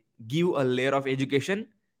different way, give a layer of education,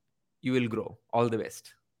 you will grow. All the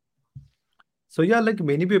best. So yeah, like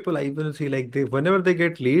many people, I will see like they whenever they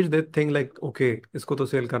get leads, they think like, okay, isko to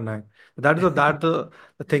sell karna hai. That the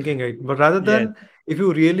thinking, right? But rather Yes. than if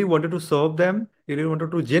you really wanted to serve them, you really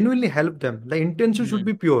wanted to genuinely help them, the intention should Mm.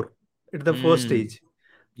 be pure at the first Mm. stage.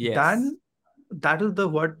 Yes. Then that is the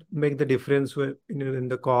what make the difference in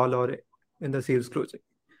the call or in the sales closing.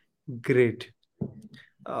 Great.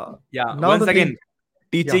 Yeah, Now once the again, thing,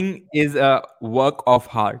 yeah. teaching is a work of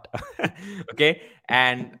heart. Okay,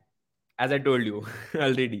 and as I told you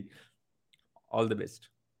already, all the best.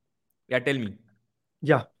 Yeah, tell me.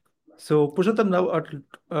 Yeah. So, Purushottam,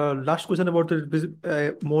 now last question about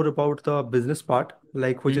more about the business part,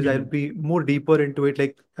 like which is I'll Mm-hmm. be more deeper into it,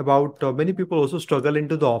 like about many people also struggle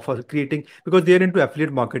into the offer creating because they're into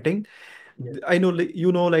affiliate marketing. Yes. I know, like,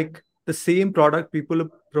 like the same product people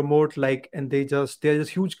promote, like, and there's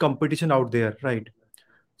huge competition out there, right?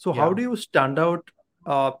 So, how Yeah, do you stand out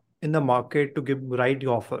uh, in the market to give right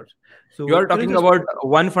offer? you So, are can you talking just about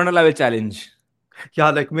one funnel level challenge. yeah,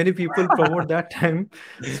 like many people promote that time.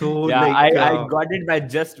 So, Yeah, like. I got it by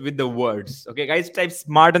just with the words. Okay, guys, type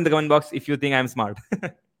smart in the comment box if you think I'm smart.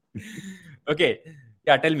 Okay,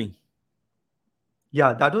 yeah, tell me.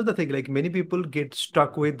 Yeah, that was the thing. Like many people get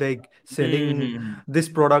stuck with like selling Mm-hmm. this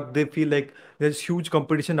product. They feel like there's huge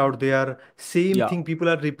competition out there. Same Yeah. thing people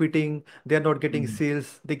are repeating. They're not getting Mm-hmm.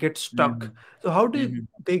 sales. They get stuck. Mm-hmm. So how do Mm-hmm.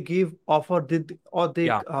 they give offer? Did or they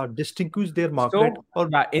Yeah. distinguish their market So or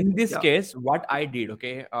yeah, in this yeah. case, what I did,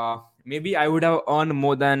 okay, maybe I would have earned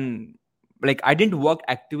more than, like, I didn't work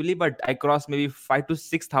actively, but I crossed maybe $5,000 to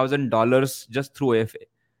 $6,000 just through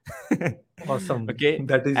AFA. Awesome. Okay,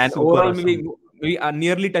 That is and super overall maybe awesome. we are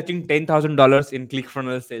nearly touching $10,000 in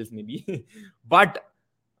ClickFunnels sales maybe, but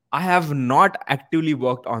I have not actively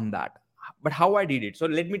worked on that. But how I did it? So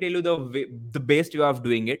let me tell you the best way of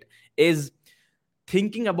doing it is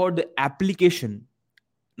thinking about the application.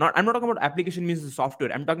 Not, I'm not talking about application means the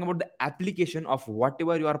software, I'm talking about the application of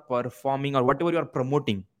whatever you are performing or whatever you are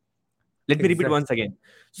promoting. Let me repeat Exactly. once again.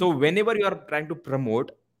 So whenever you are trying to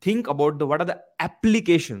promote, think about the what are the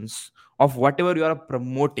applications of whatever you are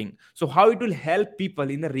promoting, so how it will help people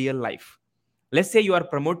in the real life. Let's say you are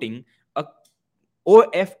promoting a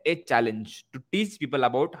OFA challenge to teach people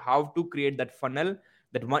about how to create that funnel,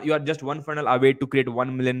 that one, you are just one funnel away to create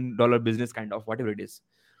 $1 million business, kind of whatever it is.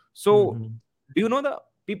 So Mm-hmm. do you know, the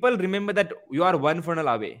people remember that you are one funnel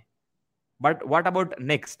away, but what about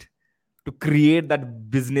next? To create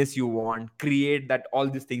that business you want, create that, all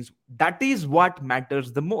these things, that is what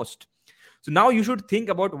matters the most. So now you should think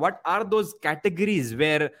about what are those categories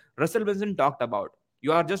where Russell Brunson talked about.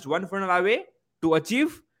 You are just one funnel away to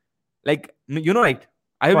achieve, like, right?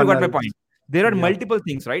 I hope you got my point. Funnels. There are Yeah. multiple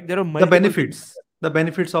things, right? There are The multiple things. benefits. The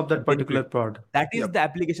benefits of The that particular benefit, product. that is Yep. the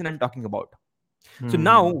application I'm talking about. So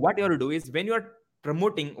now Hmm. what you have to do is when you are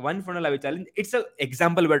promoting one funnel level challenge, it's an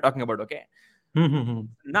example we're talking about. Okay. Hmm. Hmm.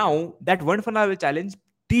 Now that one funnel level challenge,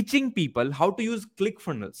 teaching people how to use click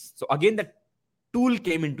funnels. So again, that tool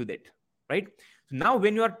came into that, right? So now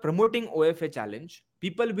when you are promoting OFA challenge,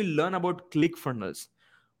 people will learn about click funnels.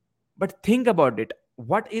 But think about it.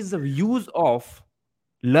 What is the use of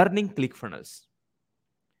learning click funnels?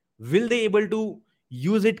 Will they able to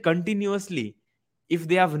use it continuously if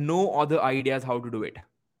they have no other ideas how to do it?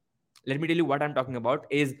 Let me tell you what I'm talking about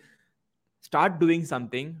is start doing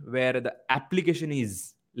something where the application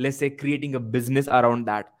is, let's say, creating a business around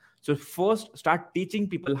that. So first start teaching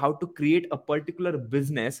people how to create a particular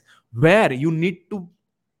business where you need to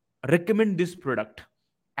recommend this product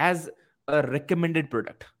as a recommended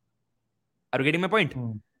product. Are you getting my point?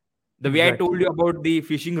 Hmm. The way I told Exactly. you about the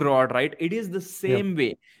fishing rod, right? It is the Yep. same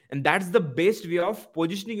way. And that's the best way of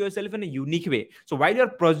positioning yourself in a unique way. So while you're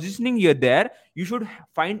positioning you there, you should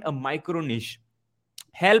find a micro niche.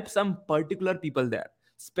 Help some particular people there,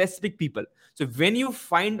 specific people. So when you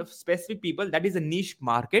find specific people, that is a niche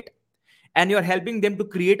market, and you're helping them to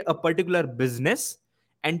create a particular business.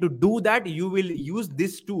 And to do that, you will use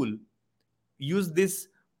this tool, use this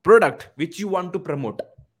product which you want to promote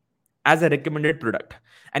as a recommended product,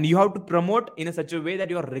 and you have to promote in a such a way that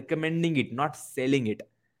you are recommending it, not selling it.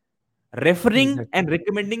 Referring Exactly. and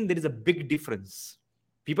recommending, there is a big difference.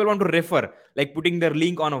 People want to refer, like putting their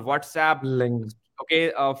link on a WhatsApp, Like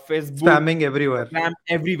okay, Facebook, spamming everywhere. Instagram,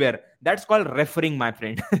 everywhere. That's called referring, my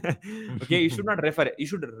friend. Okay, you should not refer, you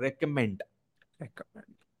should recommend. Recommend.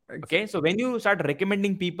 Okay, so Exactly. when you start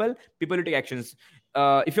recommending people, people will take actions.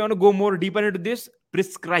 If you want to go more deeper into this,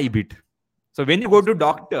 prescribe it. So when you go to Prescribe.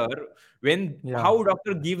 doctor, when Yeah. how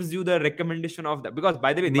doctor gives you the recommendation of that, because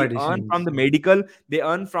by the way, they earn from Medicines. the medical, they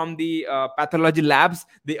earn from the pathology labs,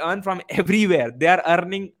 they earn from everywhere. They are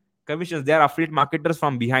earning commissions. They are affiliate marketers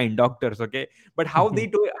from behind doctors. Okay, but how they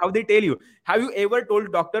tell you? Have you ever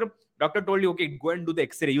told doctor told you, okay, go and do the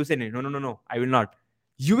X-ray? You say no, no, no, no, I will not.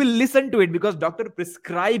 You will listen to it because doctor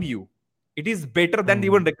prescribe you. It is better than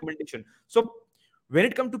even Hmm. recommendation. So when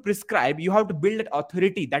it comes to prescribe, you have to build that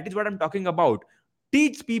authority. That is what I'm talking about.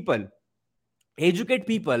 Teach people, educate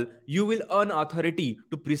people, you will earn authority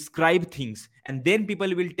to prescribe things, and then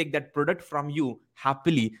people will take that product from you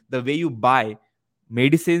happily, the way you buy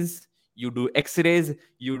medicines, you do x-rays,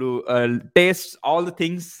 you do tests, all the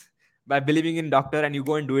things by believing in doctor, and you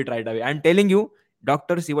go and do it right away. I'm telling you,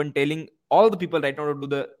 doctors even telling all the people right now to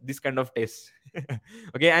do this kind of tests.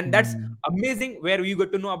 Okay, and that's Hmm. amazing where we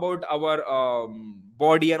get to know about our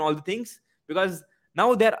body and all the things. Because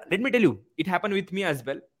now there, let me tell you, it happened with me as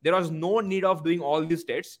well. There was no need of doing all these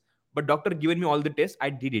tests, but doctor given me all the tests, I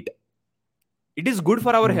did it. It is good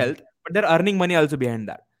for our Hmm. health, but they're earning money also behind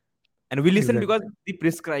that. And we listen because Exactly. the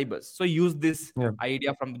prescribers. So use this Yeah.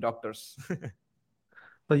 idea from the doctors.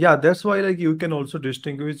 So yeah, that's why like you can also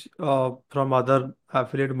distinguish from other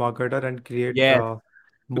affiliate marketer and create Yes. more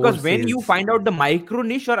Because when you sales. find out the micro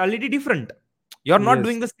niche, you're already different. You're not Yes.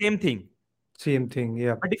 doing the same thing. Same thing.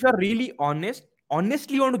 Yeah. But if you're really honest,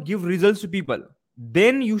 honestly want to give results to people,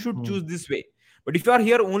 then you should Hmm. choose this way. But if you are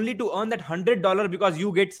here only to earn that $100 because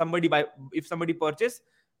you get somebody by, if somebody purchase,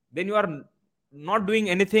 then you are not doing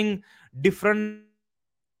anything different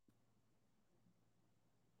than what you are doing.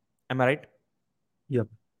 Am I right? Yep.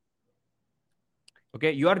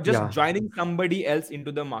 Okay, you are just Yeah. joining somebody else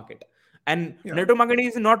into the market. And Yeah. network marketing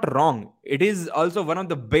is not wrong. It is also one of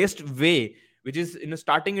the best way, which is in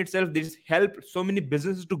starting itself. This helped so many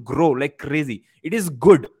businesses to grow like crazy. It is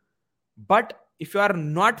good. But if you are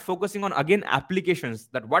not focusing on again applications,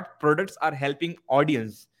 that what products are helping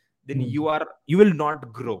audience, then Hmm. you will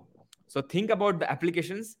not grow. So think about the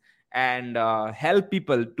applications and help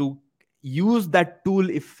people to use that tool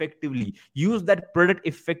effectively, use that product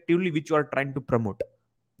effectively which you are trying to promote.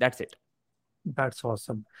 That's it. That's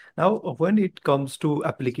awesome. Now, when it comes to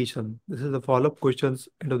application, this is the follow-up questions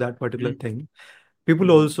into that particular Mm-hmm. thing. People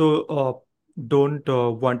Mm-hmm. also don't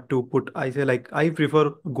want to put, I say like, I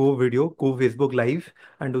prefer go video, go Facebook live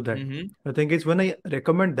and do that. Mm-hmm. The thing is, when I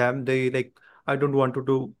recommend them, they like, I don't want to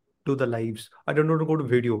do the lives. I don't want to go to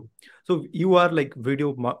video. So you are like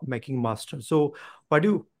video ma making master. So what do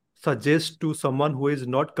you suggest to someone who is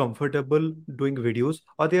not comfortable doing videos,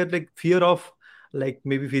 or they are like fear of like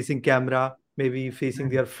maybe facing camera, maybe facing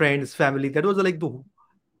their friends, family? That was like the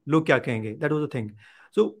लोग क्या कहेंगे? That was the thing.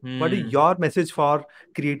 So what is Mm-hmm. your message for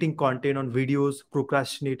creating content on videos,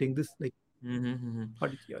 procrastinating this? Like, Mm-hmm.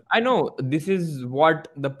 what is your? I know this is what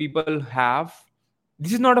the people have.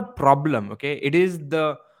 This is not a problem, okay? It is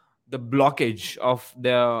the blockage of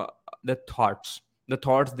the thoughts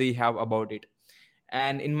they have about it.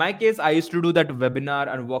 And in my case, I used to do that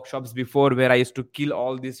webinar and workshops before, where I used to kill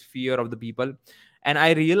all this fear of the people. And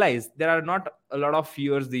I realized there are not a lot of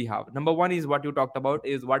fears they have. Number one is what you talked about,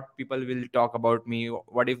 is what people will talk about me.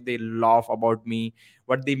 What if they laugh about me?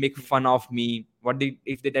 What they make fun of me? What they,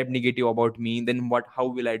 if they type negative about me, then what, how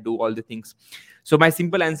will I do all the things? So my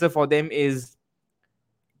simple answer for them is,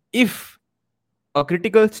 if a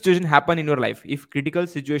critical situation happen in your life, if critical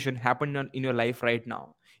situation happen in your life right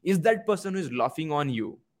now, is that person who is laughing on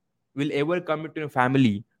you will ever come into your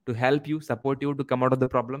family to help you, support you to come out of the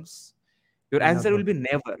problems? Your answer will Never. be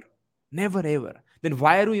never. Never ever. Then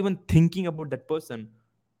why are you even thinking about that person?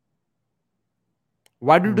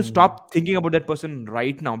 Why don't you Mm. stop thinking about that person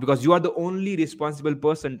right now? Because you are the only responsible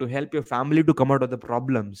person to help your family to come out of the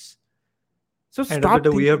problems. So End of the day,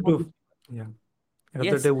 stop we thinking have about to, this. yeah. End of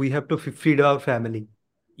the Yes. day, we have to feed our family.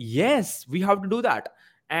 Yes, we have to do that.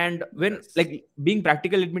 And when, Yes. like, being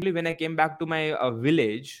practical, admittedly, when I came back to my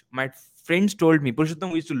village, my friends told me,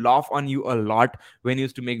 Purushottam, we used to laugh on you a lot when you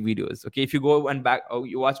used to make videos. Okay, if you go and back, oh,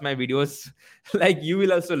 you watch my videos, like, you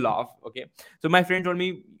will also laugh. Okay, so my friend told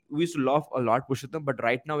me, we used to laugh a lot, Purushottam, but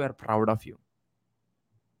right now we are proud of you.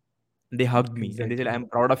 They hugged me and they said, Exactly. I'm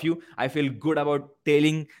proud of you. I feel good about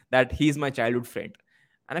telling that he's my childhood friend.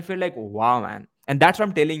 And I feel like, wow, man. And that's what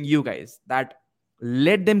I'm telling you guys, that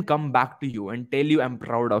let them come back to you and tell you, I'm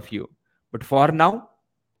proud of you. But for now,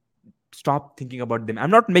 stop thinking about them.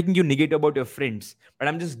 I'm not making you negative about your friends, but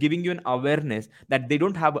I'm just giving you an awareness that they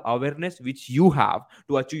don't have awareness which you have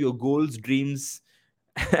to achieve your goals, dreams,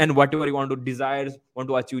 and whatever you want to desires, want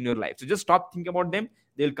to achieve in your life. So just stop thinking about them.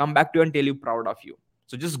 They'll come back to you and tell you proud of you.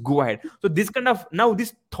 So just go ahead. So this kind of, now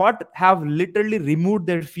this thought have literally removed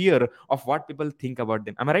their fear of what people think about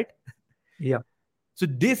them. Am I right? Yeah, So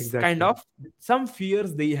this kind exactly. of, some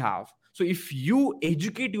fears they have. So if you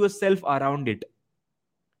educate yourself around it,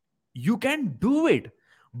 you can do it.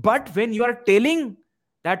 But when you are telling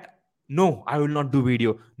that, no, I will not do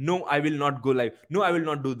video, no, I will not go live, no, I will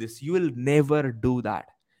not do this, you will never do that.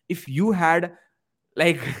 If you had,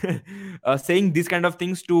 like, saying these kind of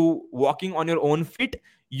things to walking on your own feet,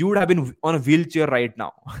 you would have been on a wheelchair right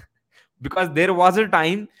now. Because there was a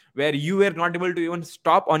time where you were not able to even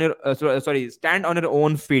stop on your sorry, stand on your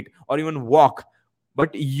own feet or even walk.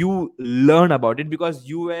 But you learn about it because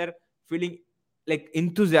you were feeling like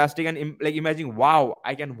enthusiastic and like imagine, wow,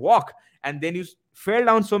 I can walk. And then you fell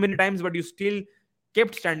down so many times, but you still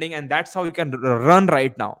kept standing, and that's how you can run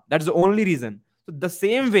right now. That's the only reason. So the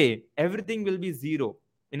same way, everything will be zero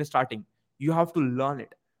in starting. You have to learn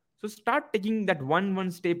it. So start taking that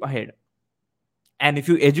one step ahead. And if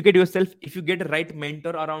you educate yourself, if you get a right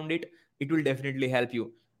mentor around it, it will definitely help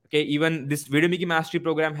you. Okay, even this video making mastery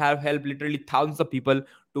program have helped literally thousands of people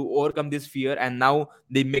to overcome this fear, and now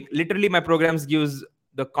they make, literally my programs gives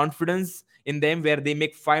the confidence in them where they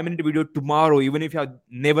make 5-minute video tomorrow, even if you have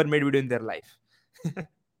never made video in their life.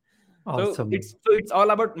 So Awesome. it's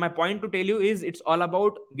all about, my point to tell you is, it's all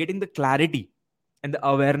about getting the clarity and the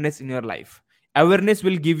awareness in your life. Awareness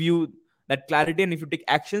will give you that clarity, and if you take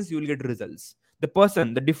actions, you will get results.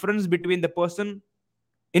 The difference between the person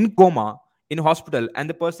in coma in hospital and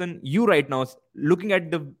the person you right now looking at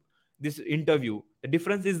the this interview, the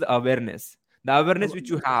difference is the awareness. The awareness which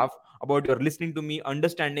you have about, you're listening to me,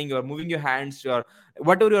 understanding, you're moving your hands, you're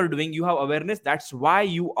whatever you're doing, you have awareness. That's why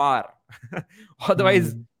you are.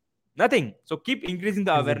 Otherwise, Mm. nothing. So keep increasing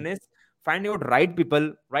the Exactly. awareness. Find out right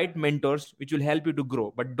people, right mentors, which will help you to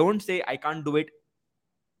grow. But don't say, I can't do it.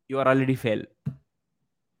 You are already fail.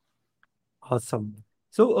 Awesome.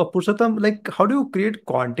 So, Purushottam, like, how do you create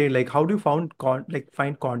content? Like, how do you find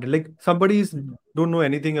content? Like, somebody is Mhm. don't know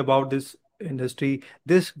anything about this industry.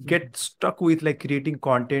 This Mhm. get stuck with like creating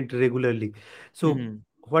content regularly. So, Mhm.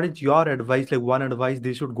 what is your advice? Like, one advice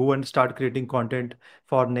they should go and start creating content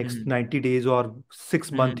for next Mhm. 90 days or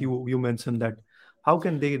 6 months. Mhm. You mentioned that. How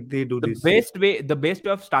can they do The this? best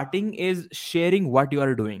way of starting is sharing what you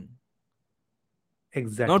are doing.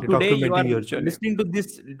 Now Exactly. today you are Documenting your journey. listening to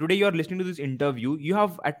this, today you are listening to this interview, you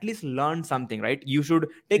have at least learned something, right? You should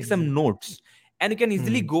take some Exactly. notes, and you can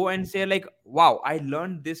easily Hmm. go and say like, wow, I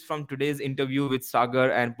learned this from today's interview with Sagar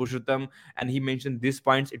and Purushottam, and he mentioned these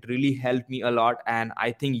points, it really helped me a lot, and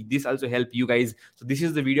I think this also helped you guys. So this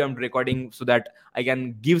is the video I'm recording so that I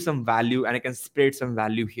can give some value and I can spread some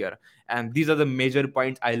value here. And these are the major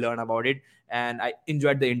points I learned about it, and I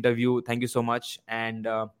enjoyed the interview. Thank you so much. And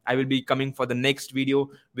I will be coming for the next video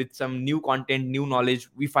with some new content, new knowledge,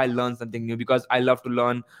 if I learn something new, because I love to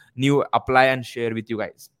learn new, apply and share with you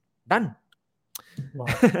guys. Done. Wow.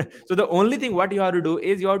 So the only thing what you have to do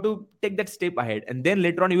is you have to take that step ahead, and then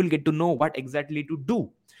later on you will get to know what exactly to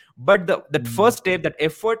do. But the that Hmm. first step, that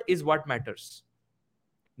effort is what matters.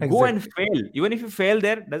 Go and Exactly. fail. Even if you fail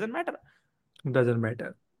there, doesn't matter. Doesn't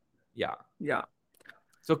matter. Yeah. Yeah.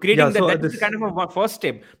 So Yeah. creating that, So that is the this. kind of a first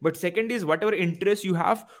step. But second is whatever interest you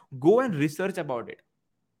have, go and research about it.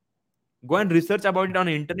 Go and research about it on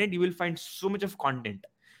the internet. You will find so much of content,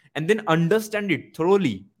 and then understand it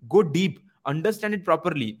thoroughly. Go deep, understand it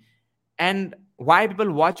properly. And why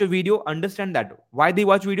people watch a video, understand that. Why they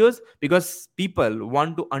watch videos? Because people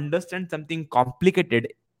want to understand something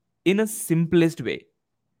complicated in a simplest way.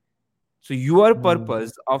 So your Hmm.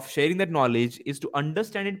 purpose of sharing that knowledge is to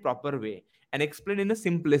understand it proper way and explain in the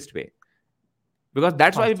simplest way, because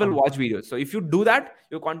that's why people Awesome. watch videos. So if you do that,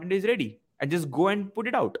 your content is ready, and just go and put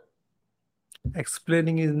it out.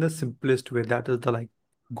 Explaining in the simplest way. That is the like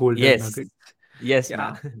golden Yes. nugget. Yes,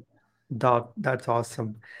 man. Yeah. That's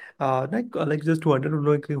awesome. Like just to understand,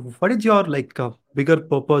 like, what is your like bigger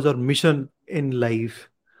purpose or mission in life?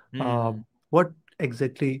 Uh, Hmm. what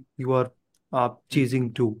exactly you are chasing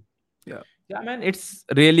Hmm. to? Yeah. Yeah, man, it's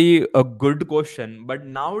really a good question. But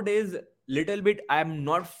nowadays, little bit, I'm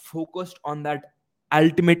not focused on that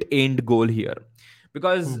ultimate end goal here,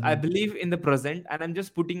 because I Hmm. believe in the present, and I'm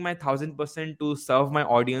just putting my 1,000% to serve my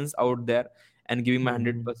audience out there and giving my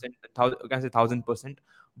hundred Hmm. percent, I can say 1,000%.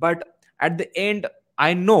 But at the end,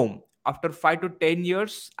 I know after 5 to 10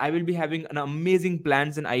 years, I will be having an amazing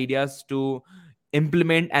plans and ideas to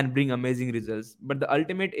implement and bring amazing results. But the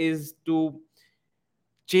ultimate is to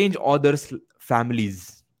change others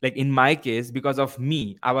families. Like in my case, because of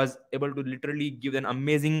me, I was able to literally give an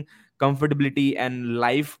amazing comfortability and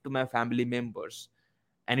life to my family members.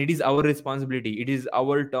 And it is our responsibility, it is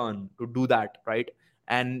our turn to do that, right?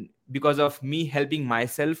 And because of me helping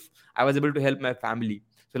myself, I was able to help my family.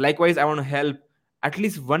 So likewise, I want to help at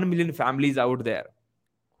least 1 million families out there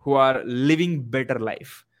who are living better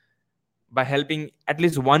life by helping at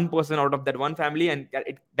least one person out of that one family, and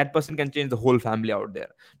that person can change the whole family out there.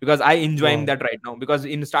 Because I enjoying Wow. that right now, because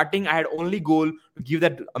in starting I had only goal to give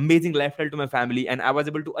that amazing lifestyle to my family, and I was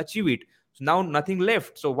able to achieve it. So now nothing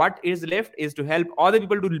left. So what is left is to help other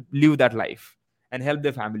people to live that life and help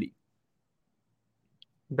their family.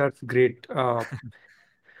 That's great.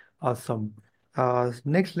 Awesome.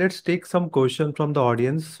 Next, let's take some question from the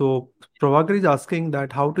audience. So, Prabhakar is asking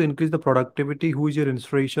that how to increase the productivity. Who is your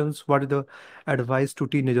inspirations? What is the advice to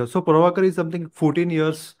teenagers? So, Prabhakar is something 14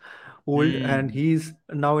 years old and Hmm. he's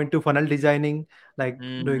now into funnel designing, like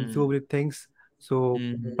doing so Hmm. many things. So,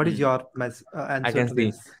 what is Hmm. your I answer can to see.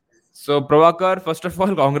 this? So, Pravakar, first of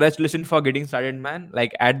all, congratulations for getting started, man.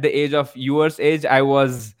 Like at the age of yours age, I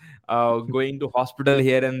was going to hospital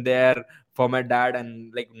here and there for my dad,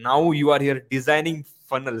 and like now you are here designing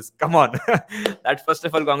funnels. Come on, that first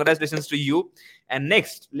of all, congratulations to you. And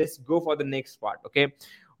next, let's go for the next part. Okay,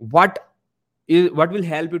 what what will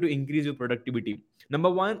help you to increase your productivity? Number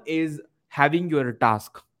one is having your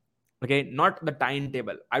task. Okay, not the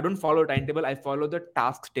timetable. I don't follow timetable, I follow the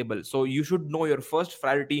task table. So you should know your first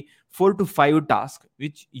priority 4 to 5 tasks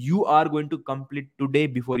which you are going to complete today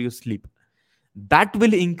before you sleep. That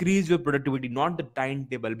will increase your productivity, not the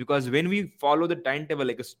timetable. Because when we follow the timetable,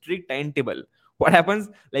 like a strict timetable, what happens,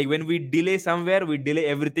 like when we delay somewhere, we delay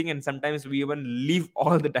everything, and sometimes we even leave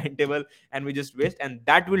all the timetable and we just waste, and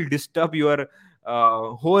that will disturb your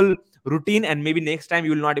whole routine, and maybe next time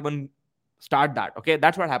you will not even start that. Okay,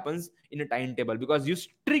 that's what happens in a timetable, because you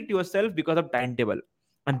strict yourself because of timetable,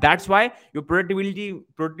 and that's why your productivity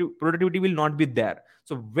will not be there.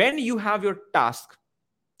 So when you have your task,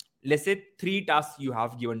 let's say 3 tasks you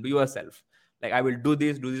have given to yourself, like I will do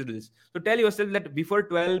this, do this, do this. So tell yourself that before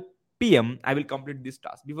 12 p.m. I will complete this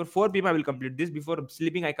task, before 4 p.m. I will complete this, before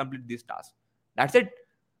sleeping I complete this task. That's it.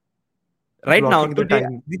 Right now Blocking the today,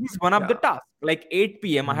 time. this is one of the Yeah. tasks. Like 8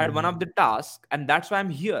 p.m. I had one Hmm. of the tasks, and that's why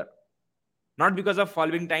I'm here, not because of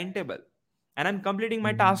following timetable. And I'm completing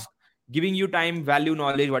my Hmm. task, giving you time, value,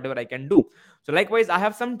 knowledge, whatever I can do. So likewise, I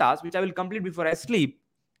have some tasks which I will complete before I sleep,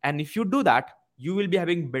 and if you do that, you will be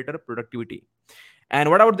having better productivity. And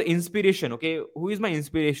what about the inspiration? Okay, who is my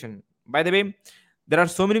inspiration? By the way, there are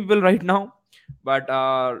so many people right now, but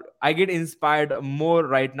I get inspired more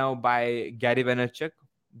right now by Gary Vaynerchuk,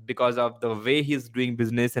 because of the way he's doing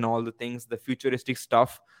business and all the things, the futuristic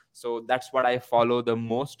stuff. So that's what I follow the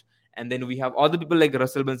most. And then we have other people like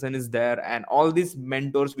Russell Benson is there, and all these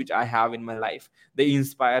mentors which I have in my life. They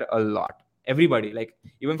inspire a lot. Everybody, like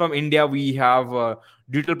even from India, we have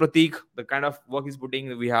Digital Pratik, the kind of work he's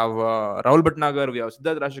putting. We have Rahul Bhatnagar, we have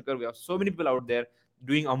Siddharth Rashikar, we have so many people out there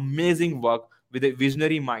doing amazing work with a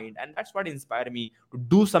visionary mind. And that's what inspired me to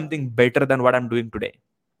do something better than what I'm doing today.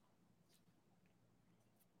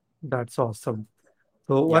 That's awesome.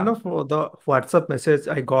 So one Yeah. of the WhatsApp message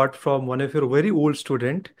I got from one of your very old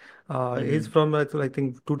student, he's Mm-hmm. from I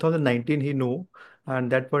think 2019 he know,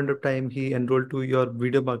 and that point of time he enrolled to your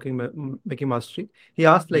video marketing making mastery. He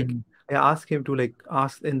asked like Mm-hmm. I asked him to like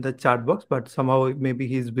ask in the chat box, but somehow maybe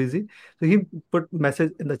he's busy. So he put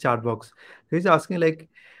message in the chat box. He's asking like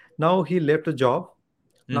now he left a job.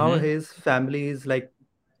 Now Mm-hmm. his family is like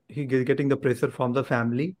getting the pressure from the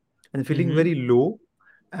family and feeling Mm-hmm. very low,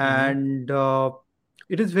 Mm-hmm. and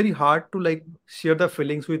it is very hard to like share the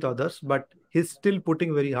feelings with others, but he's still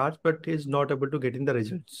putting very hard, but he's not able to getting the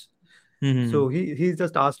results. Mm-hmm. So he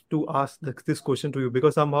just asked to ask this question to you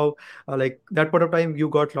because somehow like that point of time you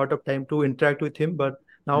got a lot of time to interact with him, but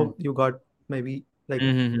now you got maybe like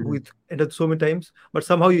Mm-hmm. with entered so many times, but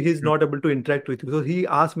somehow he's not able to interact with you. So he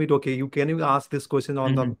asked me to, okay, you ask this question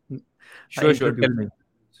on the Mm-hmm. Sure, sure. interview. Tell me.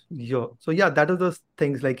 Yeah. So yeah, that is the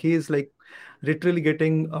things like he is like literally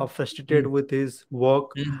getting frustrated with his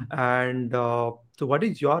work. Mm-hmm. And so what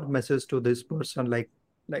is your message to this person? Like,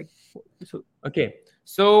 so Okay.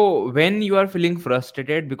 So when you are feeling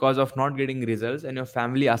frustrated because of not getting results and your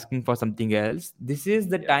family asking for something else, this is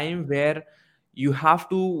the yeah. time where you have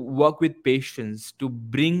to work with patience to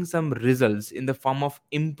bring some results in the form of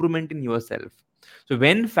improvement in yourself. So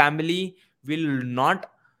when family will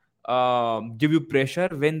not give you pressure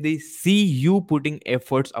when they see you putting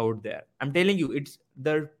efforts out there, I'm telling you, it's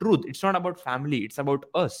the truth. It's not about family, it's about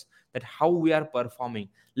us, that how we are performing.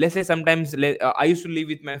 Let's say sometimes I used to live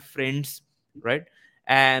with my friends, right?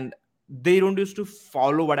 And they don't used to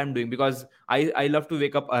follow what I'm doing because I love to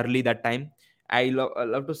wake up early that time. I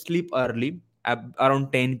love to sleep early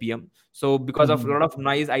around 10 p.m. So because of a Mhm. lot of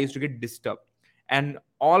noise I used to get disturbed. And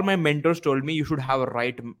all my mentors told me you should have a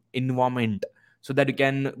right environment so that you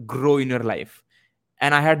can grow in your life.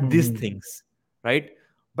 And I had these Mhm. things, right?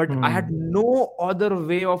 But I had Mhm. no other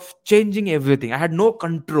way of changing everything. I had no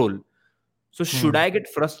control. So should Mhm. I get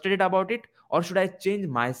frustrated about it or should I change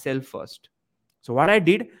myself first? So what I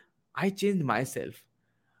did, I changed myself.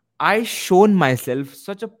 I shown myself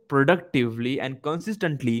such a productively and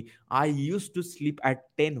consistently. I used to sleep at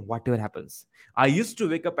 10 whatever happens. I used to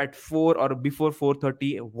wake up at 4 or before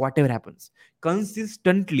 4:30 whatever happens.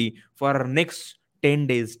 Consistently for next 10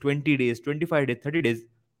 days, 20 days, 25 days, 30 days,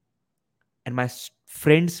 and my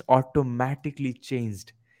friends automatically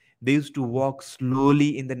changed. They used to walk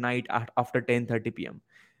slowly in the night after 10:30 p.m.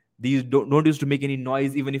 These don't used to make any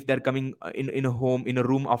noise even if they're coming in a home in a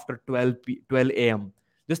room after 12 a.m.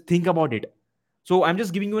 Just think about it. So I'm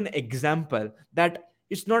just giving you an example that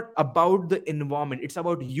it's not about the environment, it's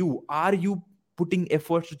about you. Are you putting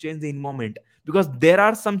efforts to change the environment? Because there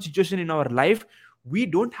are some situations in our life we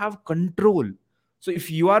don't have control. So if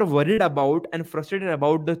you are worried about and frustrated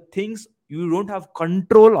about the things you don't have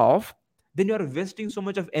control of, then you are wasting so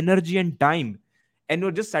much of energy and time, and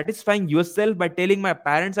you're just satisfying yourself by telling my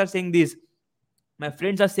parents are saying this, my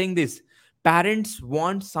friends are saying this. Parents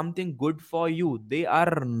want something good for you, they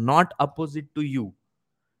are not opposite to you.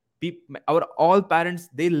 Our all parents,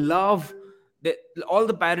 they love, they, all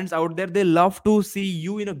the parents out there, they love to see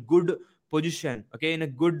you in a good position, okay, in a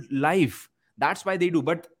good life. That's why they do,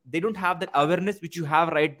 but they don't have that awareness which you have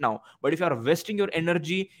right now. But if you are wasting your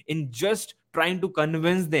energy in just trying to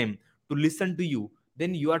convince them to listen to you,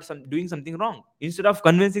 then you are doing something wrong. Instead of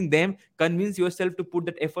convincing them, convince yourself to put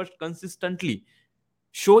that effort consistently.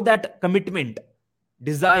 Show that commitment,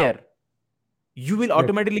 desire. You will Correct.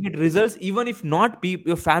 automatically get results. Even if not,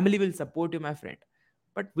 your family will support you, my friend.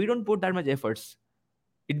 But we don't put that much efforts.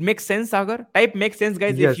 It makes sense, Sagar? Type makes sense,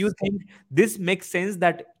 guys, if you Yes. think this makes sense,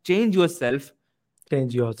 that change yourself.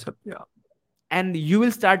 Change yourself. Yeah. And you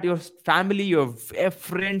will start, your family, your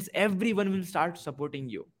friends, everyone will start supporting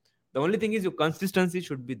you. The only thing is your consistency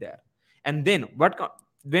should be there. And then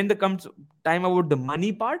when the comes time about the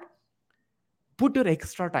money part, put your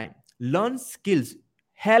extra time, learn skills,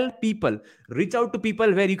 help people, reach out to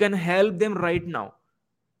people where you can help them right now.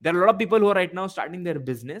 There are a lot of people who are right now starting their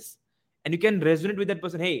business, and you can resonate with that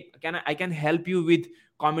person. Hey, I can help you with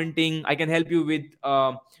commenting, I can help you with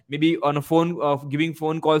maybe on a phone of giving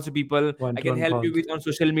phone calls to people, I can One-to-one help you calls. with on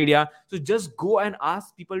social media. So just go and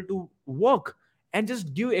ask people to work, and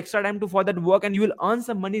just give extra time to for that work, and you will earn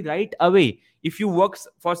some money right away. If you work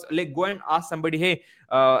for, like, go and ask somebody, hey,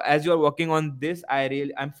 as you are working on this,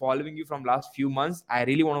 I'm following you from last few months, I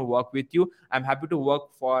really want to work with you, I'm happy to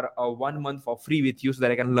work for 1 month for free with you so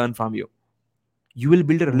that I can learn from you. You will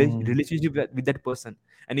build a Mm. relationship with that person.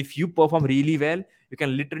 And if you perform really well, you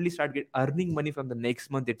can literally start earning money from the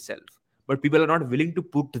next month itself. But people are not willing to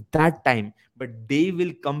put that time, but they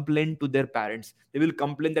will complain to their parents. They will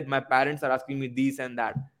complain that my parents are asking me this and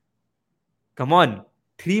that. Come on,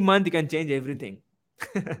 3 months you can change everything.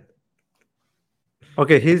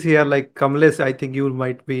 Okay, he's here. Like Kamlesh, I think you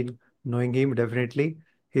might be knowing him definitely.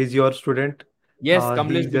 He's your student. Yes, He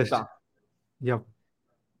Kamlesh just Gupta. yeah,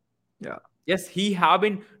 yeah, Yes, he have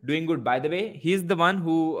been doing good. By the way, he's the one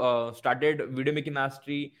who started video making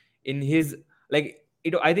mastery in his, like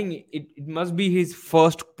it. I think it must be his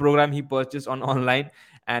first program he purchased on online,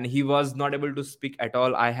 and he was not able to speak at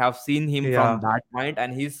all. I have seen him from yeah. that point,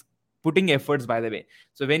 and he's putting efforts. By the way,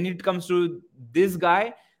 so when it comes to this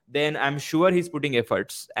guy, then I'm sure he's putting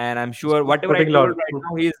efforts, and I'm He's sure whatever I putting a told lot. right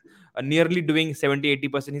now, he's nearly doing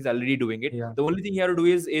 70-80%. He's already doing it. Yeah. The only thing he has to do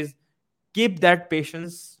is keep that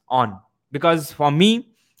patience on, because for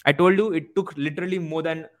me, I told you, it took literally more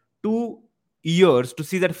than 2 years to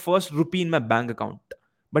see that first rupee in my bank account,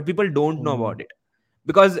 but people don't know Mm, about it,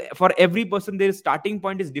 because for every person their starting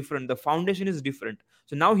point is different, the foundation is different.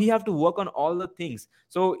 So now he have to work on all the things.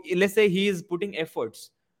 So let's say he is putting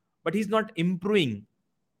efforts, but he's not improving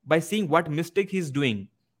by seeing what mistake he's doing,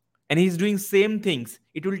 and he's doing same things,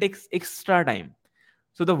 it will take extra time.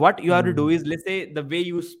 So the what you have to do mm, is, let's say, the way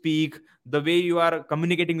you speak, the way you are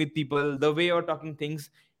communicating with people, the way you're talking things,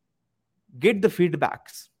 get the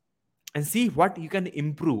feedbacks and see what you can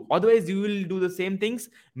improve. Otherwise you will do the same things,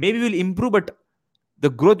 maybe will improve, but the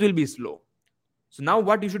growth will be slow. So now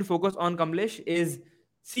what you should focus on, Kamlesh, is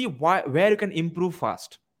see where you can improve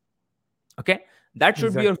fast. Okay, that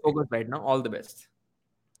should be your exactly. focus right now. All the best.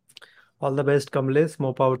 All the best, Kamlesh.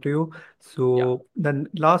 More power to you. Yeah. So then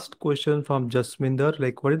last question from Jasminder.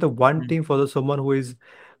 Like, what is the one Mm. thing for the someone who is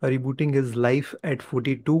rebooting his life at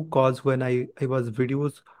 42? Cause when I was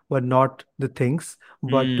videos were not the things.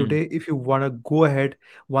 But Mm. today, if you wanna go ahead,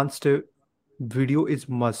 one step video is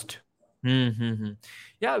must. Mm-hmm.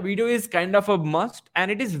 Yeah, video is kind of a must,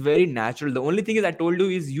 and it is very natural. The only thing is, I told you,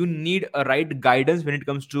 is you need a right guidance when it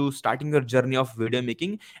comes to starting your journey of video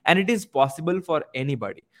making, and it is possible for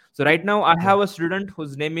anybody. So right now, I Yeah. have a student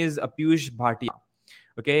whose name is Piyush Bhatia.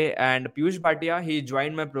 Okay, and Piyush Bhatia, he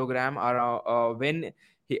joined my program around, when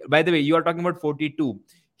he, by the way, you are talking about 42.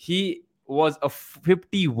 He was a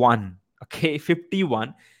 51. Okay,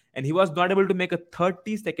 51, and he was not able to make a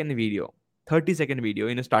 30-second video. 30-second video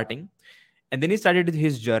in a starting, and then he started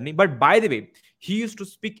his journey. But by the way, he used to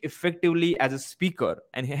speak effectively as a speaker,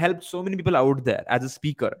 and he helped so many people out there as a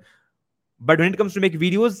speaker. But when it comes to make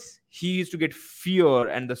videos, he used to get fear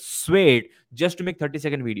and the sweat just to make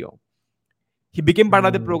 30-second video. He became part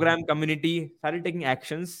of the Mm. program community, started taking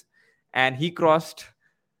actions, and he crossed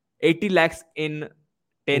 80 lakhs in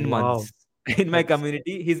 10 Wow. months in my That's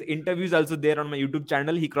community. His interviews also there on my YouTube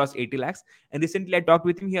channel. He crossed 80 lakhs, and recently I talked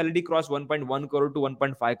with him, he already crossed 1.1 crore to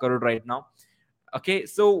 1.5 crore right now. Okay,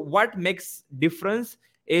 so what makes difference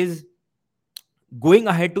is going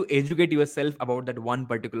ahead to educate yourself about that one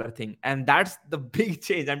particular thing, and that's the big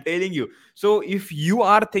change, I'm telling you. So if you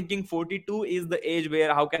are thinking 42 is the age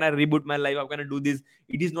where how can I reboot my life, how can I do this,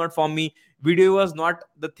 it is not for me, video was not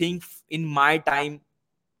the thing in my time.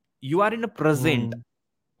 You are in a present. mm.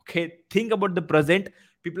 Okay, think about the present.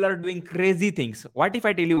 People are doing crazy things. What if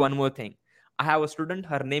I tell you one more thing? I have a student,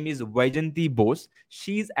 her name is Vaijanti Bose.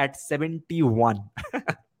 She's at 71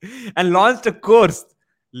 and launched a course,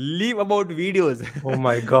 Leave About Videos. Oh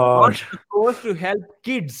my God. Launched a course to help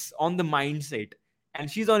kids on the mindset. And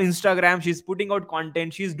she's on Instagram, she's putting out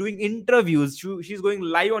content, she's doing interviews, she's going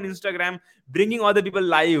live on Instagram, bringing other people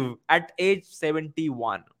live at age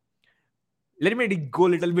 71. Let me go a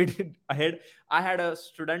little bit ahead. I had a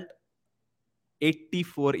student,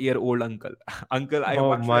 84-year-old uncle. Uncle, Oh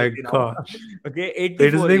what should I my say now? gosh. Okay, It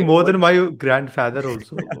is 84 being year more old. than my grandfather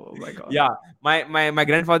also. Oh my God. Yeah, my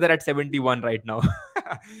grandfather at 71 right now. So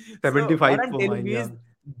what 75 I'm for telling mine, you yeah. is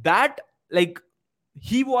that, like,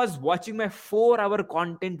 he was watching my 4-hour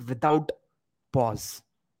content without pause.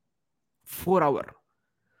 4 hour.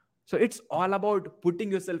 So it's all about putting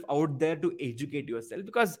yourself out there to educate yourself,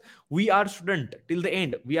 because we are student till the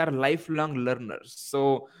end, we are lifelong learners.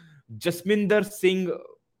 So Jasminder Singh,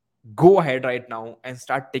 go ahead right now and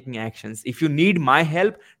start taking actions. If you need my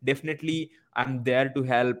help, definitely I'm there to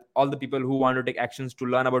help all the people who want to take actions to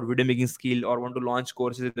learn about video making skill or want to launch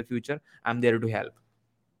courses in the future. I'm there to help.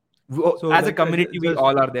 So As a like community, we just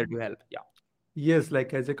all are there to help. Yeah. yes,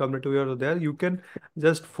 like as a community we are there, you can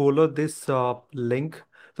just follow this link.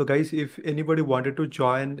 So guys, if anybody wanted to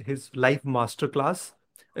join his live masterclass,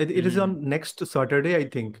 it is Hmm. on next Saturday, I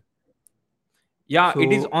think. Yeah,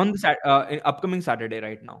 it is So on the upcoming Saturday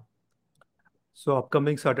right now. so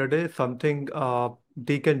upcoming Saturday, something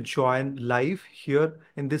they can join live here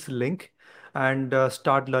in this link and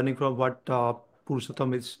start learning from what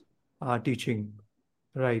Purushottam is teaching.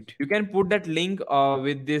 Right. You can put that link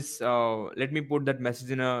with this. Let me put that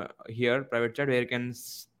message in a here private chat where you can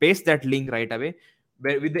paste that link right away,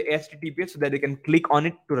 where with the HTTPS, so that they can click on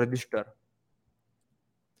it to register.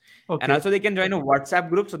 And Okay. also they can join a WhatsApp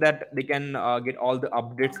group so that they can get all the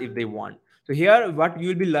updates if they want. So here what you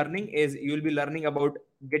will be learning is you will be learning about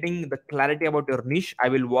getting the clarity about your niche. I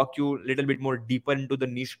will walk you a little bit more deeper into the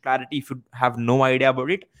niche clarity if you have no idea about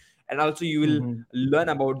it. And also you will Mm-hmm. learn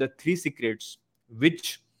about the three secrets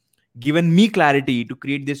which given me clarity to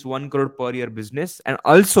create this 1 crore per year business. And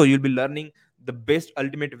also you'll be learning the best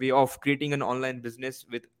ultimate way of creating an online business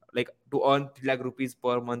with like to earn 3 lakh rupees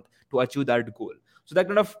per month to achieve that goal. So that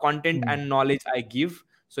kind of content Mm. and knowledge I give.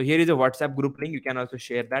 So here is a WhatsApp group link. You can also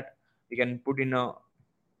share that. You can put in a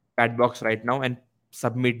chat box right now and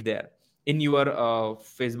submit there in your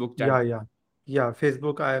Facebook chat. Yeah, yeah. Yeah,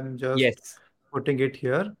 Facebook, I am just Yes, putting it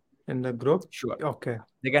here in the group. sure. Okay.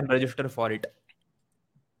 They can register for it.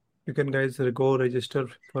 You can guys go register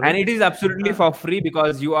for And it. it is absolutely Uh, for free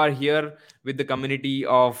because you are here with the community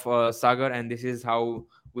of Sagar, and this is how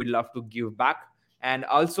we love to give back. And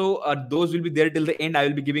also, those will be there till the end. I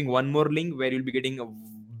will be giving one more link where you'll be getting a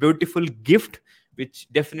beautiful gift, which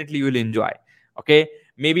definitely you will enjoy. Okay,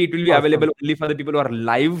 maybe it will be available awesome. only for the people who are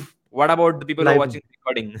live. What about the people who are Live. watching the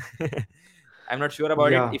recording? I'm not sure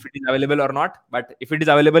about it Yeah. if it is available or not, but if it is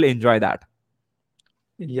available, enjoy that.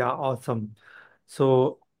 Yeah, awesome.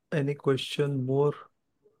 So, any question more?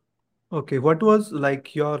 Okay, what was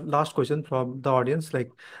like your last question from the audience?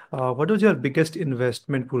 Like, what was your biggest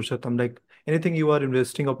investment, Purushottam? Like, anything you are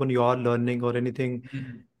investing upon your learning or anything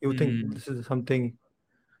you think Mhm. this is something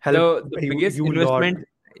help The biggest you lot? investment,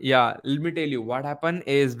 yeah, let me tell you what happened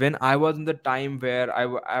is when I was in the time where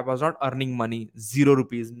I was not earning money, 0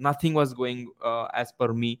 rupees, nothing was going as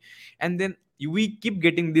per me. And then we keep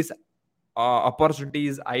getting these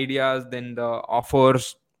opportunities, ideas, then the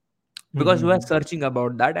offers, because we are Mm-hmm. searching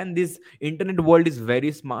about that. And this internet world is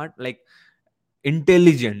very smart, like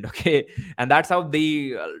intelligent. Okay, and that's how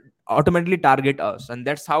they automatically target us, and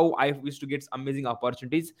that's how I used to get amazing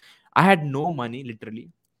opportunities. I had no money literally,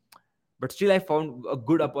 but still I found a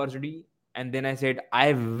good opportunity. And then I said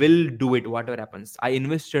I will do it whatever happens. I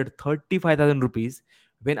invested 35,000 rupees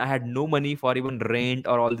when I had no money for even rent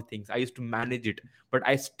or all the things. I used to manage it, but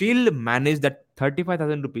I still managed that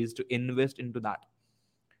 35,000 rupees to invest into that,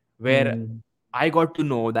 where Mm. I got to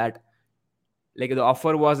know that like the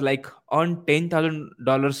offer was like earn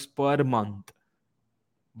 $10,000 per month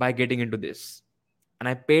by getting into this. And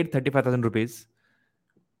I paid 35,000 rupees.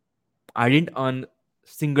 I didn't earn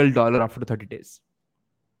single dollar after 30 days,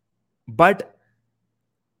 but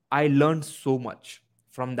I learned so much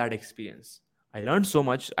from that experience. I learned so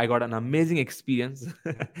much. I got an amazing experience.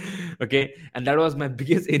 Okay. And that was my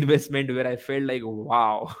biggest investment where I felt like,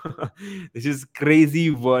 wow, this is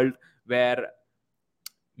crazy world where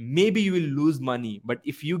maybe you will lose money, but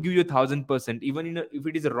if you give you 1,000%, even if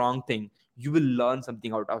it is a wrong thing, you will learn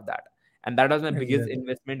something out of that. And that was my biggest Exactly.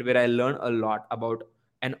 investment where I learned a lot about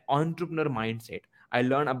an entrepreneur mindset. I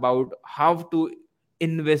learned about how to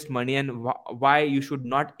invest money and why you should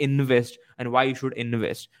not invest and why you should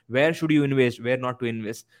invest, where should you invest, where not to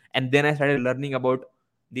invest. And then I started learning about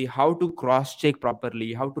the how to cross check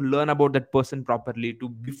properly, how to learn about that person properly to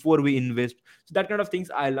before we invest. So that kind of things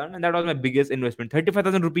I learned, and that was my biggest investment,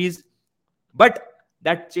 35,000 rupees. But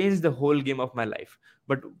that changed the whole game of my life.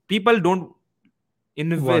 But people don't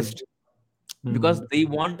One. invest because Mm. they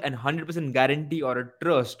want an 100% guarantee or a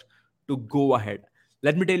trust to go ahead.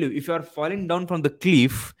 Let me tell you, if you are falling down from the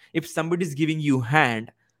cliff, if somebody is giving you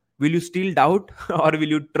hand, will you still doubt or will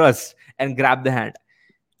you trust and grab the hand?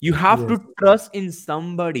 You have Yes. to trust in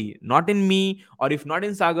somebody, not in me, or if not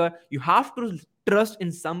in Saga, you have to trust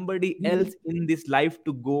in somebody else in this life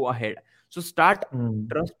to go ahead. So start Mm.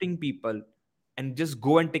 trusting people and just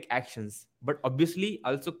go and take actions. But obviously,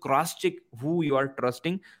 also cross check who you are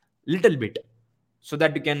trusting little bit so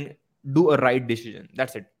that you can do a right decision.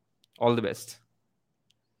 That's it. All the best.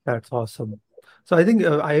 That's awesome. So I think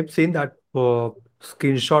I have seen that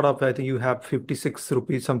screenshot of I think you have 56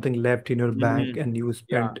 rupees something left in your bank Hmm. and you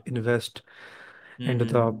Yeah. spent invest into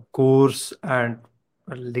the Hmm. course and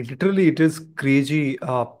literally it is crazy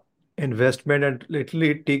investment and literally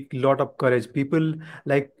it take lot of courage. People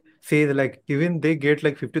like say that, like even they get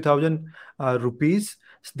like 50,000 rupees,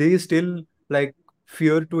 they still like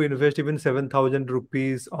fear to invest even 7,000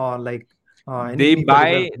 rupees or like They any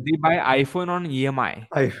particular. buy iPhone on EMI.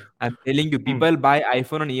 I I'm telling you, hmm, people buy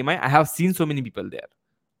iPhone on EMI. I have seen so many people there.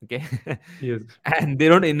 Okay. yes, And they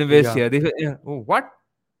don't invest yeah. here. They say, "Yeah, oh, what?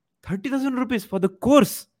 30,000 rupees for the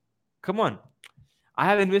course? Come on." I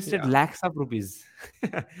have invested Yeah, lakhs of rupees.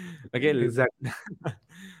 Okay. exactly.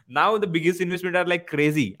 Now the biggest investment are like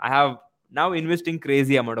crazy. I have now investing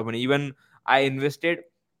crazy amount of money. Even I invested,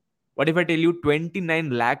 what if I tell you 29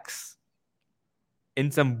 lakhs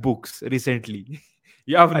in some books recently?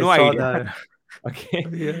 You have I no saw idea. that. Okay.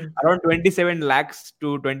 Yeah. Around 27 lakhs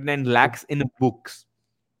to 29 So, lakhs in books.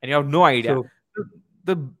 And you have no idea. so,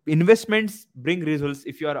 The investments bring results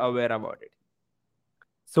if you are aware about it.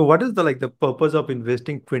 so what is the like the purpose of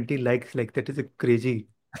investing 20 likes? Like that is a crazy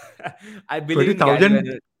I believe in Gary 20,000,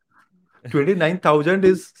 Vaynerchuk. 29,000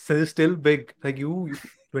 is still big. Like you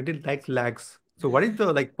 20 lakhs. So what is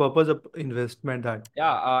the like purpose of investment that?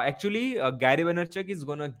 Yeah, actually, Gary Vaynerchuk is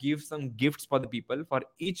gonna give some gifts for the people for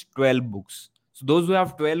each 12 books. So those who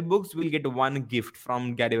have 12 books will get one gift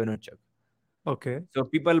from Gary Vaynerchuk. Okay. So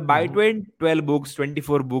people buy Mm-hmm. 20, 12 books,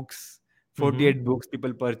 24 books, Mm-hmm. 48 books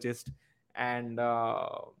people purchased. And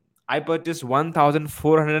I purchased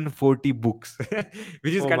 1,440 books,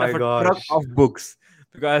 which is Oh kind of my a truck gosh. of books.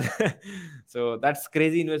 Because so that's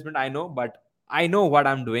crazy investment, I know, but I know what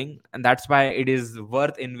I'm doing. And that's why it is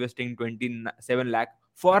worth investing 27 lakh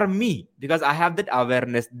for me, because I have that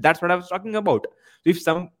awareness. That's what I was talking about.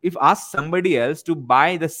 So if ask somebody else to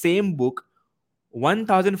buy the same book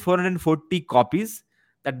 1,440 copies,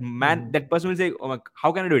 Mm-hmm. that person will say, oh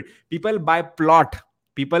how can I do it? People buy plot,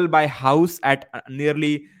 people buy house at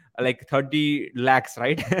nearly like 30 lakhs,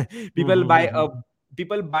 right? people buy Mm-hmm. a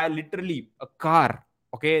people buy literally a car.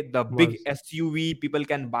 Okay, the big Was SUV people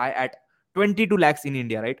can buy at 22 lakhs in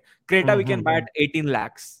India, right? Creta we can buy mm-hmm. at 18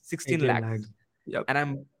 lakhs, 16 18 lakhs. lakhs. Yep. And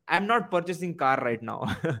I'm not purchasing car right now.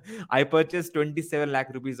 I purchased 27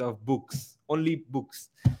 lakh rupees of books, only books.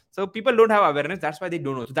 So people don't have awareness, that's why they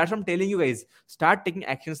don't know. So that's what I'm telling you guys, start taking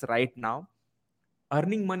actions right now.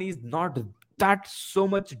 Earning money is not that so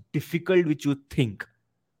much difficult which you think.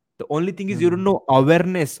 The only thing is you don't Mm-hmm. know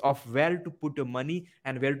awareness of where to put your money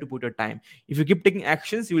and where to put your time. If you keep taking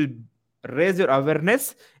actions, you will raise your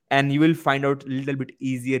awareness, and you will find out a little bit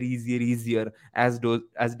easier as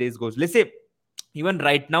days goes. Let's say even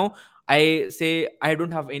right now, I say I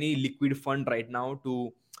don't have any liquid fund right now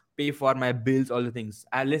to pay for my bills, all the things.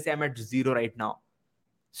 Let's say I'm at zero right now.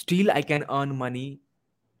 Still I can earn money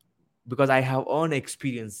because I have earned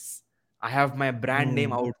experience. I have my brand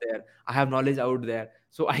name Mm-hmm. out there. I have knowledge out there.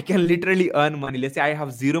 So I can literally earn money. Let's say I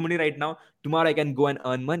have zero money right now. Tomorrow I can go and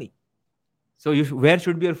earn money. So where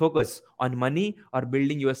should be your focus? On money or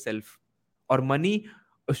building yourself? Or money,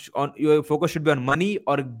 on your focus should be on money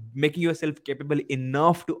or making yourself capable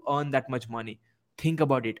enough to earn that much money. Think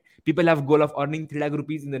about it. People have goal of earning 3 lakh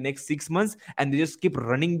rupees in the next 6 months, and they just keep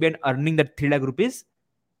running behind earning that 3 lakh rupees.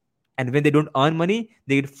 And when they don't earn money,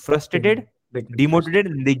 they get frustrated, They get demotivated,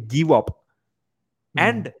 frustrated. and they give up. Mm-hmm.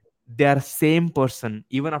 And they are same person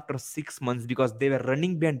even after 6 months, because they were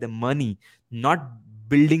running behind the money, not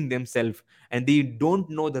building themselves. And they don't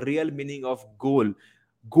know the real meaning of goal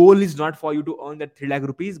is not for you to earn that 3 lakh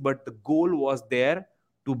rupees, but the goal was there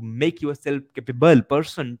to make yourself capable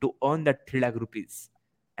person to earn that 3 lakh rupees.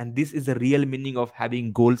 And this is the real meaning of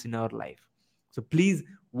having goals in our life. So please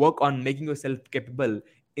work on making yourself capable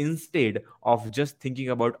instead of just thinking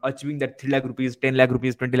about achieving that 3 lakh rupees, 10 lakh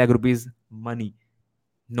rupees, 20 lakh rupees money.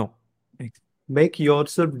 No. Make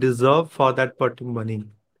yourself deserve for that particular money.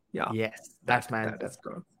 Yeah, Yes, that that's my that answer. is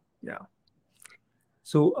good. Yeah.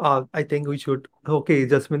 So I think we should. Okay,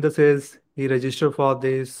 Jasminda says he registered for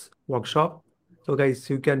this workshop. So guys,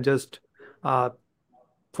 you can just uh,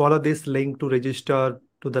 follow this link to register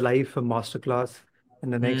to the live masterclass in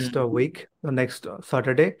the next Hmm. week, the next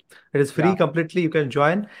Saturday. It is free Yeah. completely. You can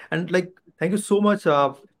join. And like, thank you so much.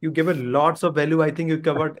 You gave a lots of value. I think you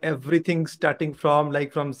covered everything starting from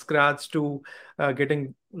like from scratch to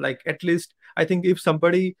getting like at least, I think if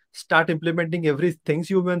somebody start implementing every things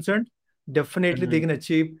you mentioned, definitely they Mhm. can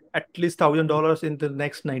achieve at least $1,000 in the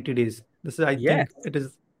next 90 days. This is, I think Yes. it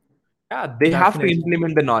is Yeah, they have to definitely,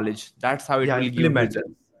 implement the knowledge. That's how it yeah, will give implement. results.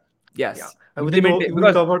 Yeah. Yes. I think Implement it. we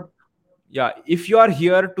Because covered. yeah, if you are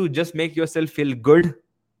here to just make yourself feel good,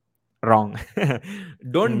 wrong.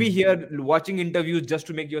 Don't be Hmm. here watching interviews just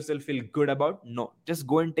to make yourself feel good about. No, just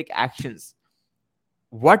go and take actions.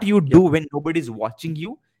 What you do Yep. when nobody's watching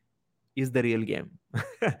you is the real game.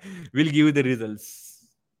 Will give you the results.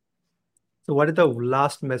 So, what is the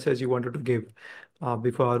last message you wanted to give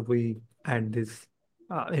before we end this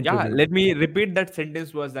Yeah, interview? let me repeat that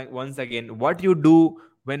sentence was like once again. What you do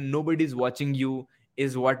when nobody's watching you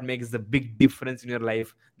is what makes the big difference in your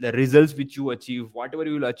life. The results which you achieve, whatever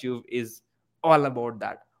you will achieve, is all about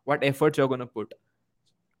that. What efforts you're gonna put.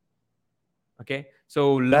 Okay.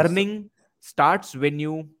 So Yes. learning starts when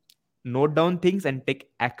you Note down things and take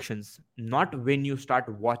actions, not when you start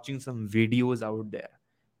watching some videos out there.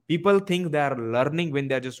 People think they are learning when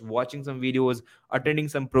they're just watching some videos, attending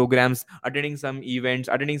some programs, attending some events,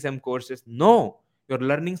 attending some courses. No, your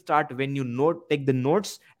learning start when you take the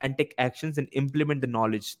notes and take actions and implement the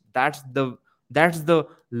knowledge. That's the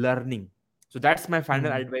learning. So that's my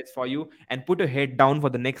final Mm. advice for you. And put your head down for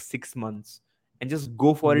the next 6 months and just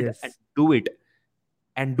go for it and Yes. do it,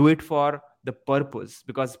 and do it for the purpose,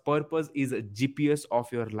 because purpose is a GPS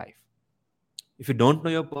of your life. If you don't know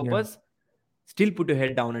your Yeah. purpose, still put your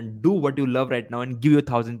head down and do what you love right now and give you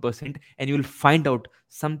 1,000%, and you will find out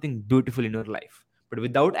something beautiful in your life. But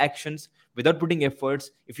without actions, without putting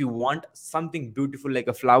efforts, if you want something beautiful like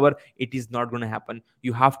a flower, it is not going to happen.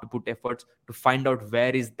 You have to put efforts to find out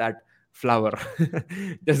where is that flower.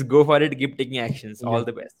 Just go for it, keep taking actions. Yeah. All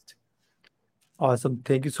the best. Awesome.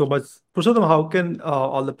 Thank you so much. Purushottam, how can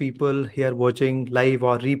all the people here watching live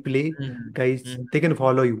or replay, Mhm. guys, Mhm. they can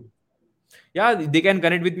follow you? Yeah, they can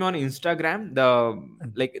connect with me on Instagram.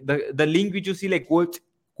 The link which you see, like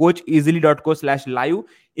coacheasily.co/live.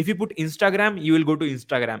 If you put Instagram, you will go to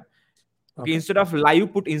Instagram. Okay, Okay. instead of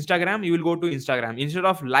live, put Instagram, you will go to Instagram. Instead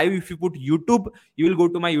of live, if you put YouTube, you will go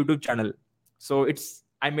to my YouTube channel. So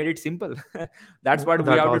I made it simple. That's what we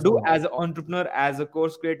That have to do awesome. as an entrepreneur, as a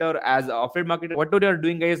course creator, as an affiliate marketer. Whatever you are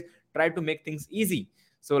doing, guys, try to make things easy.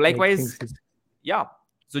 So Make likewise, things easy. yeah.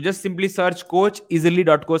 So just simply search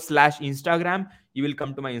coacheasily.co/Instagram. You will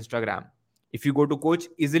come to my Instagram. If you go to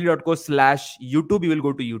coacheasily.co/YouTube, you will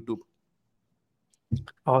go to YouTube.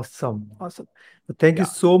 Awesome. Awesome. So thank you Yeah.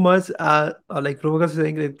 so much. Like Prabhakar is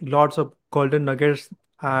saying, like, lots of golden nuggets,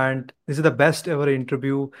 and this is the best ever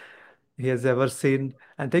interview he has ever seen.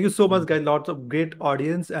 And thank you so much, guys. Lots of great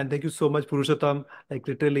audience, and thank you so much, Purushottam. Like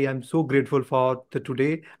literally, I'm so grateful for the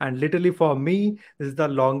today, and literally for me, this is the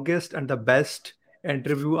longest and the best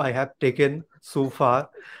interview I have taken so far.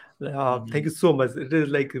 Thank Mhm. you so much. It is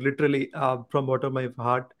like literally from bottom of my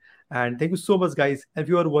heart. And thank you so much, guys. If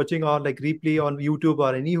you are watching on like replay on YouTube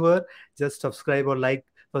or anywhere, just subscribe or like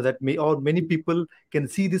so that many people can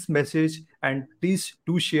see this message. And please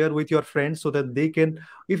do share with your friends so that they can,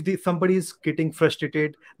 if somebody is getting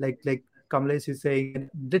frustrated, like Kamlesh is saying, and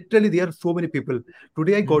literally there are so many people.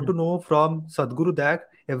 Today I got Mhm. to know from Sadhguru that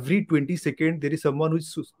every 20 seconds there is someone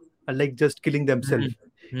who's like just killing themselves.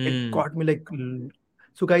 Mhm. It Mhm. got me like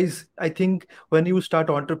so guys, I think when you start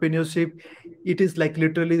entrepreneurship, it is like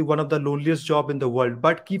literally one of the loneliest job in the world.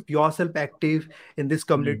 But keep yourself active in this Mhm.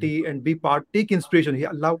 community and be part. Take inspiration. He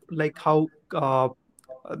love like how uh,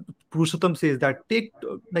 Purushottam says that take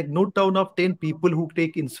like note down of 10 people who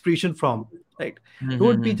take inspiration from. Right.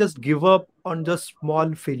 Don't be Mhm. just give up on just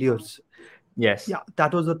small failures. Yes. Yeah,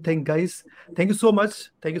 that was the thing, guys. Thank you so much.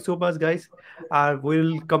 Thank you so much, guys.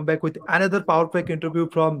 We'll come back with another Power Pack interview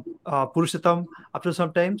from Purushottam after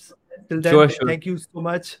some times. Till Sure, then, sure. thank you so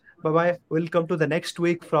much. Bye bye. We'll come to the next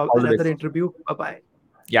week from All the another best. interview. Bye bye.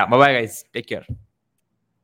 Yeah. Bye bye, guys. Take care.